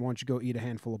 and why don't you go eat a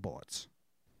handful of bullets?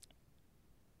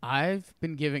 I've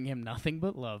been giving him nothing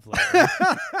but love lately.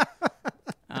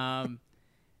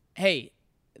 Hey,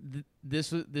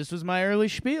 this was my early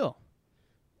spiel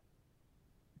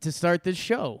to start this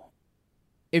show.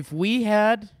 If we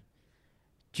had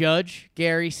Judge,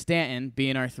 Gary, Stanton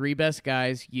being our three best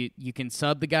guys, you can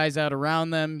sub the guys out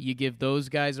around them. You give those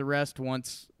guys a rest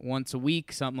once a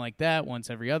week, something like that,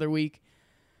 once every other week.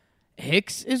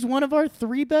 Hicks is one of our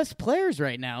three best players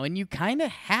right now, and you kind of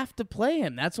have to play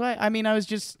him. That's why, I was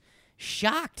just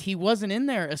shocked he wasn't in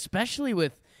there, especially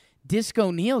with Disco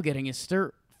Neal getting his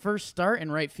first start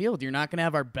in right field. You're not going to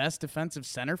have our best defensive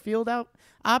center field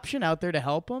option out there to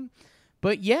help him.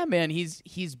 But yeah, man,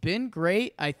 he's been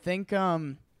great. I think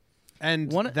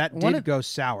that did go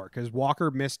sour because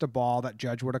Walker missed a ball that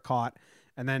Judge would have caught,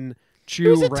 and then Chu it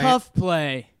was a tough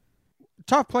play.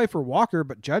 Tough play for Walker,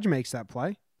 but Judge makes that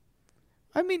play.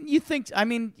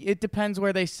 It depends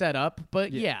where they set up,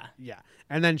 but yeah.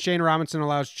 And then Shane Robinson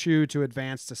allows Chu to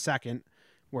advance to second,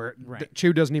 where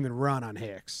Chu doesn't even run on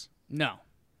Hicks. No.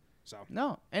 So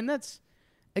no, and that's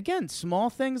again small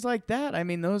things like that.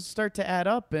 Those start to add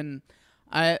up, and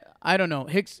I don't know.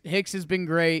 Hicks has been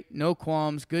great, no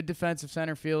qualms, good defensive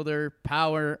center fielder,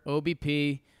 power,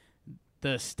 OBP.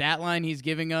 The stat line he's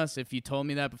giving us, if you told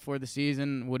me that before the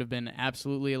season, would have been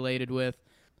absolutely elated with.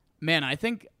 Man, I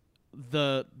think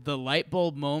the light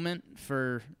bulb moment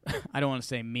for I don't want to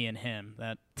say me and him.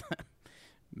 That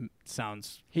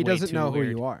sounds he way doesn't too know weird.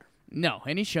 who you are. No,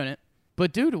 and he shouldn't.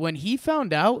 But dude, when he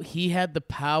found out he had the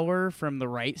power from the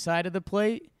right side of the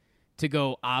plate to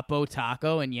go Oppo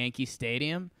Taco in Yankee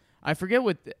Stadium, I forget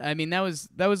what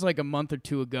that was like a month or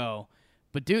two ago.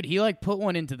 But dude, he like put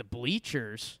one into the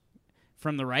bleachers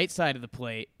from the right side of the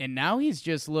plate, and now he's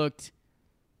just looked.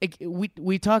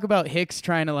 We talk about Hicks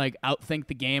trying to like outthink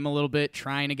the game a little bit,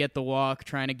 trying to get the walk,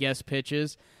 trying to guess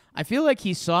pitches. I feel like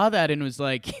he saw that and was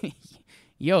like,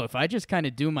 "Yo, if I just kind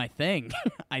of do my thing,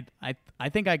 I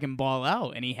think I can ball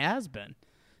out," and he has been.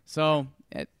 So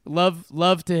love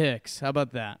to Hicks. How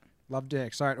about that? Love to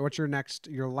Hicks. All right, what's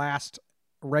your last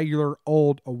regular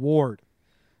old award?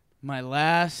 My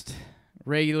last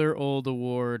regular old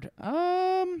award.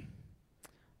 I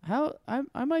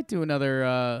might do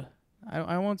another.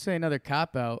 I won't say another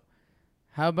cop out.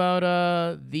 How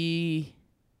about the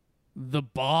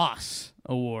Boss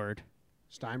Award?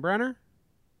 Steinbrenner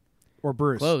or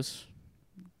Bruce? Close.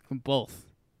 Both.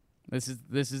 This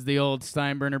is the old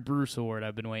Steinbrenner Bruce Award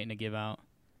I've been waiting to give out.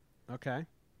 Okay.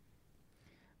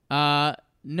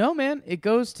 No, man, it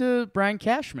goes to Brian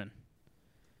Cashman.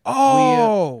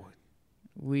 Oh,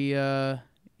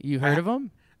 you heard of him?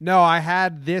 No, I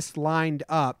had this lined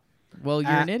up. Well,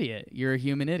 you're an idiot. You're a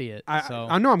human idiot.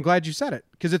 I know. I'm glad you said it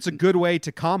because it's a good way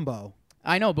to combo.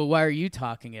 I know, but why are you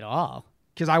talking at all?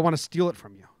 Because I want to steal it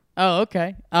from you. Oh,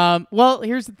 okay. Well,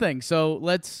 here's the thing. So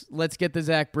let's get the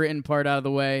Zach Britton part out of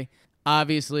the way.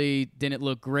 Obviously, didn't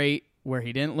look great where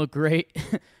he didn't look great,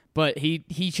 but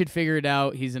he should figure it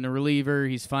out. He's in a reliever.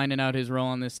 He's finding out his role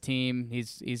on this team.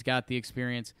 He's got the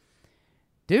experience.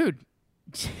 Dude,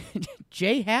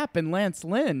 J Happ and Lance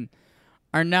Lynn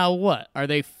are now what? Are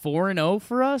they 4-0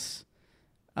 for us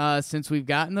since we've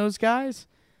gotten those guys?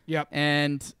 Yep.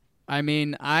 And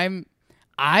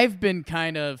I've been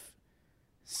kind of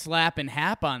slapping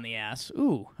Happ on the ass.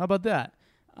 Ooh, how about that?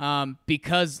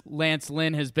 Because Lance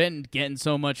Lynn has been getting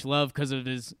so much love because of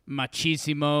his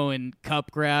machismo and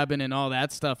cup grabbing and all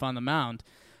that stuff on the mound.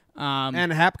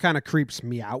 And Happ kind of creeps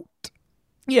me out.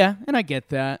 Yeah, and I get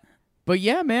that. But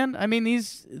yeah, man,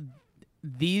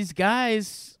 these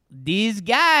guys,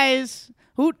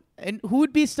 who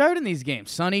would be starting these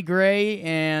games? Sonny Gray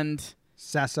and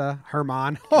Sessa,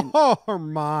 Herman. Oh,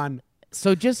 Herman.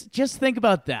 So just think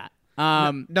about that.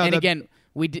 Again,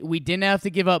 we didn't have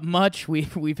to give up much.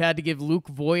 We've had to give Luke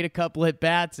Voigt a couple at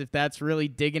bats if that's really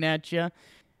digging at you.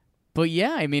 But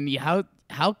yeah, I mean,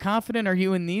 how confident are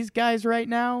you in these guys right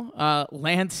now?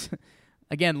 Lance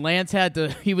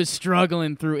he was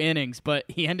struggling through innings, but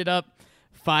he ended up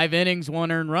 5 innings,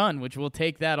 1 earned run, which we'll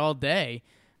take that all day.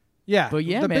 Yeah, But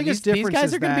yeah, the man, biggest these difference guys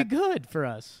is are going to that be good for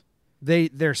us.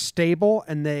 they're stable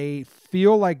and they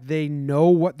feel like they know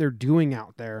what they're doing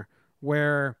out there.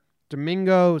 Where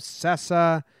Domingo,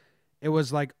 Sessa, it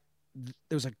was like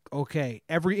okay,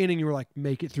 every inning you were like,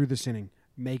 make it through this inning,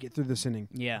 make it through this inning.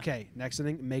 Yeah. Okay, next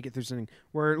inning, make it through this inning.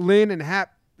 Where Lynn and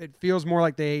Hap, it feels more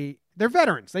like they're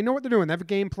veterans. They know what they're doing. They have a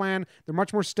game plan. They're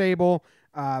much more stable.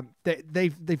 They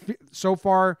so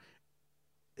far,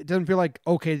 it doesn't feel like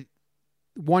okay,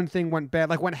 one thing went bad.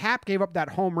 Like when Hap gave up that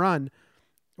home run,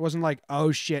 it wasn't like,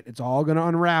 oh shit, it's all going to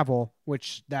unravel,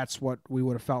 which that's what we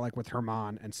would have felt like with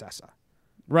Herman and Sessa.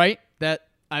 Right? That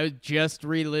I just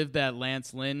relived that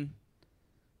Lance Lynn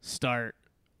start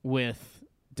with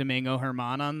Domingo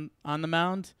Herman on the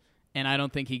mound, and I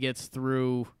don't think he gets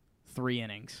through 3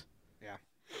 innings. Yeah.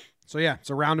 So yeah, it's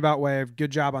a roundabout way.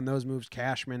 Good job on those moves,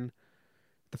 Cashman.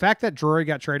 The fact that Drury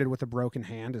got traded with a broken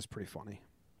hand is pretty funny.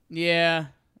 Yeah.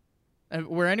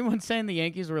 Were anyone saying the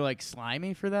Yankees were like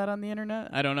slimy for that on the internet?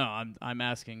 I don't know. I'm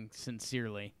asking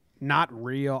sincerely. Not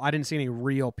real. I didn't see any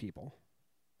real people.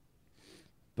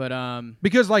 But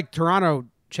because like Toronto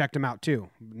checked him out too.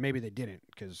 Maybe they didn't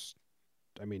because,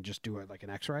 I mean, just do it like an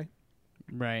X-ray.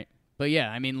 Right. But yeah,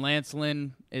 I mean, Lance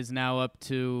Lynn is now up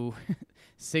to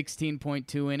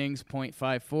 16.2 innings,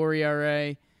 0.54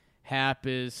 ERA. Hap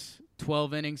is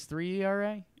 12 innings, 3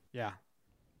 ERA. Yeah.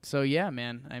 So yeah,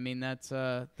 man. I mean, that's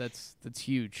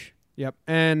huge. Yep.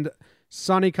 And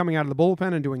Sonny coming out of the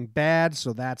bullpen and doing bad,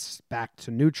 so that's back to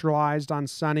neutralized on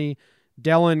Sonny.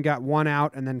 Dellin got 1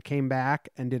 out and then came back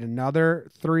and did another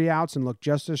 3 outs and looked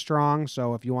just as strong.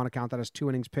 So if you want to count that as 2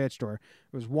 innings pitched, or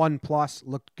it was 1+,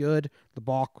 looked good. The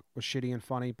ball was shitty and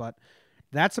funny, but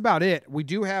that's about it. We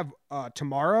do have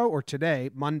tomorrow or today,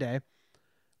 Monday,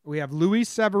 we have Luis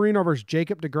Severino versus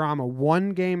Jacob deGrom, a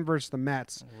 1 game versus the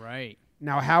Mets. Right.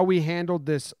 Now, how we handled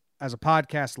this as a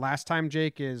podcast last time,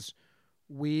 Jake, is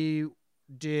we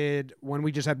did when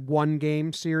we just had 1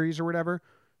 game series or whatever.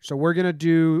 So we're going to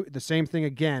do the same thing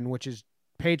again, which is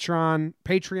Patreon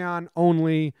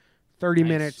only, 30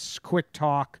 minutes, quick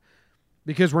talk,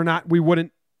 because we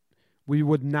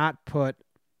would not put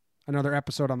another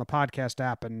episode on the podcast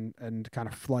app and kind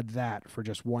of flood that for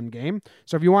just 1 game.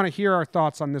 So if you want to hear our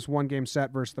thoughts on this 1 game set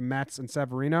versus the Mets and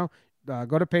Severino,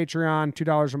 go to Patreon,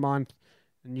 $2 a month,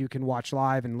 and you can watch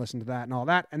live and listen to that and all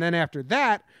that. And then after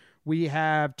that, we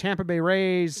have Tampa Bay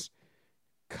Rays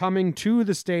coming to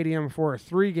the stadium for a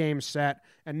 3-game set,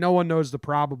 and no one knows the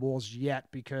probables yet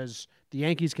because the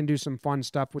Yankees can do some fun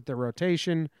stuff with their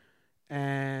rotation.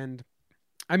 And,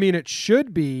 I mean, it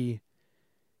should be,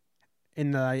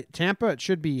 in the Tampa, it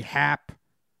should be Hap,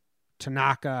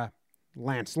 Tanaka,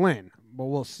 Lance Lynn. But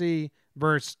we'll see.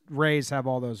 Versus Rays have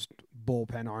all those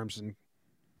bullpen arms, and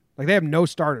like they have no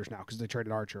starters now because they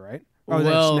traded Archer, right? Oh,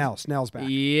 they have Snell. Snell's back.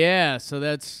 Yeah, so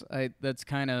that's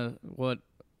kind of what,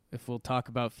 if we'll talk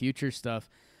about future stuff.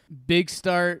 Big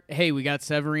start. Hey, we got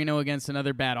Severino against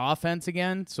another bad offense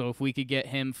again. So if we could get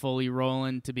him fully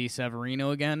rolling to be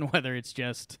Severino again, whether it's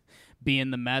just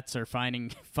being the Mets or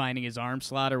finding his arm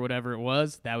slot or whatever it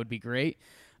was, that would be great.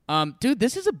 Dude,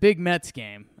 this is a big Mets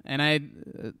game, and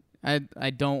I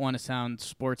don't want to sound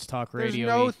sports talk radio.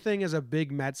 There's no thing as a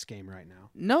big Mets game right now.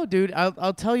 No, dude,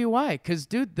 I'll tell you why. Because,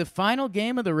 dude, the final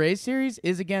game of the Rays series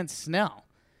is against Snell.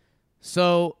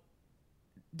 So,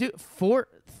 dude,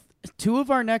 2 of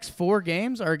our next 4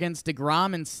 games are against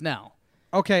deGrom and Snell.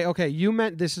 Okay. You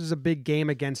meant this is a big game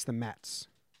against the Mets.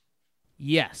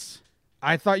 Yes.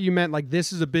 I thought you meant like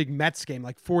this is a big Mets game,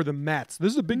 like for the Mets.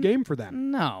 This is a big game for them.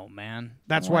 No, man.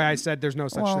 That's why I said there's no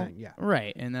such thing. Yeah.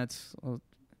 Right, and that's a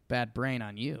bad brain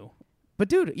on you. But,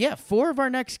 dude, yeah, 4 of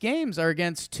our next games are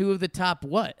against 2 of the top,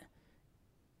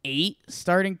 8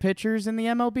 starting pitchers in the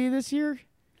MLB this year?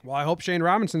 Well, I hope Shane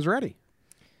Robinson's ready.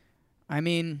 I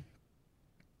mean,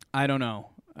 I don't know.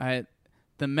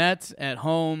 The Mets at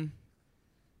home.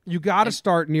 You got to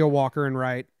start Neil Walker in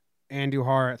right,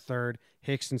 Andujar at third,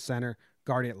 Hicks in center,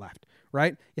 Gardy at left,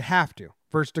 right? You have to.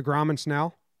 Versus deGrom and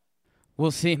Snell. We'll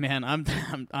see, man.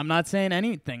 I'm not saying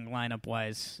anything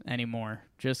lineup-wise anymore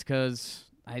just because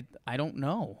I don't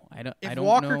know. I don't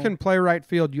Walker know. can play right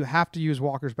field, you have to use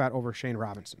Walker's bat over Shane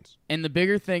Robinson's. And the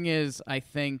bigger thing is, I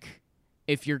think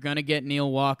if you're going to get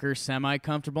Neil Walker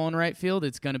semi-comfortable in right field,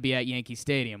 it's going to be at Yankee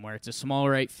Stadium, where it's a small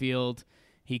right field.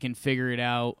 He can figure it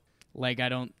out. Like,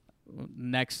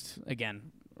 next,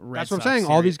 again, Red That's what I'm Sox saying. series.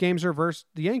 All these games are versus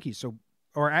the Yankees,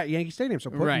 or at Yankee Stadium, so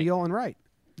put Right. Neil in right.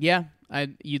 Yeah,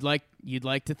 You'd like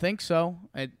to think so.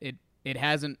 It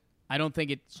hasn't. I don't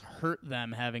think it's hurt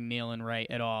them having Nealon right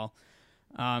at all.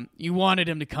 You wanted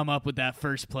him to come up with that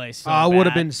first place. So it would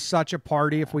have bad. been such a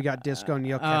party if we got Disco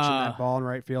Neal catching that ball in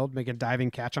right field, making a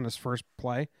diving catch on his first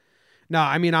play. No,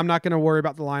 I mean, I'm not going to worry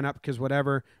about the lineup because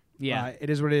whatever. Yeah. It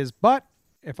is what it is. But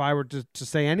if I were to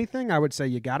say anything, I would say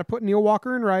you got to put Neil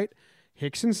Walker in right,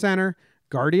 Hicks in center,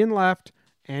 Guardian left,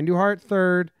 Andujar at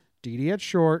third, Didi at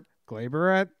short,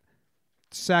 Glaber at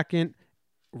second,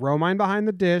 Romine behind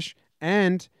the dish,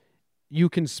 and you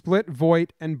can split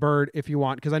Voit and Bird if you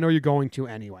want, because I know you're going to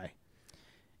anyway.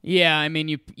 Yeah, I mean,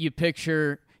 you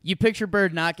picture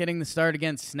Bird not getting the start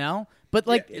against Snell, but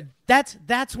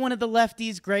that's one of the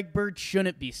lefties Greg Bird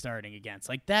shouldn't be starting against.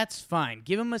 Like, that's fine.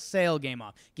 Give him a Sale game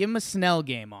off. Give him a Snell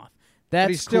game off. That's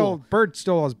but he's cool. Bird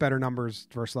still has better numbers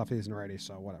versus lefties and righties,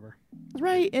 so whatever.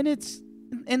 Right, and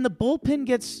the bullpen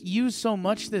gets used so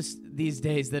much these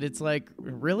days that it's like,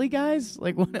 really, guys?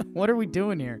 Like, what are we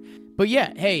doing here? But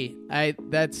yeah, hey,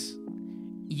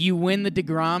 you win the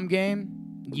DeGrom game,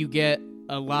 you get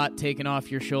a lot taken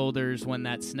off your shoulders when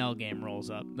that Snell game rolls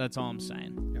up. That's all I'm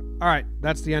saying. Yep. All right,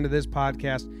 that's the end of this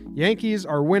podcast. Yankees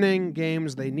are winning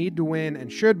games they need to win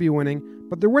and should be winning,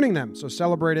 but they're winning them, so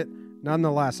celebrate it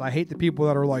nonetheless. I hate the people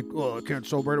that are like, oh, I can't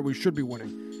celebrate it, we should be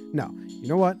winning. No, you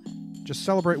know what? Just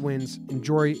celebrate wins,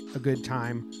 enjoy a good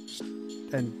time,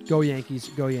 and go Yankees,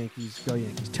 go Yankees, go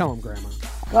Yankees. Tell them, Grandma.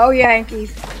 Go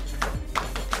Yankees.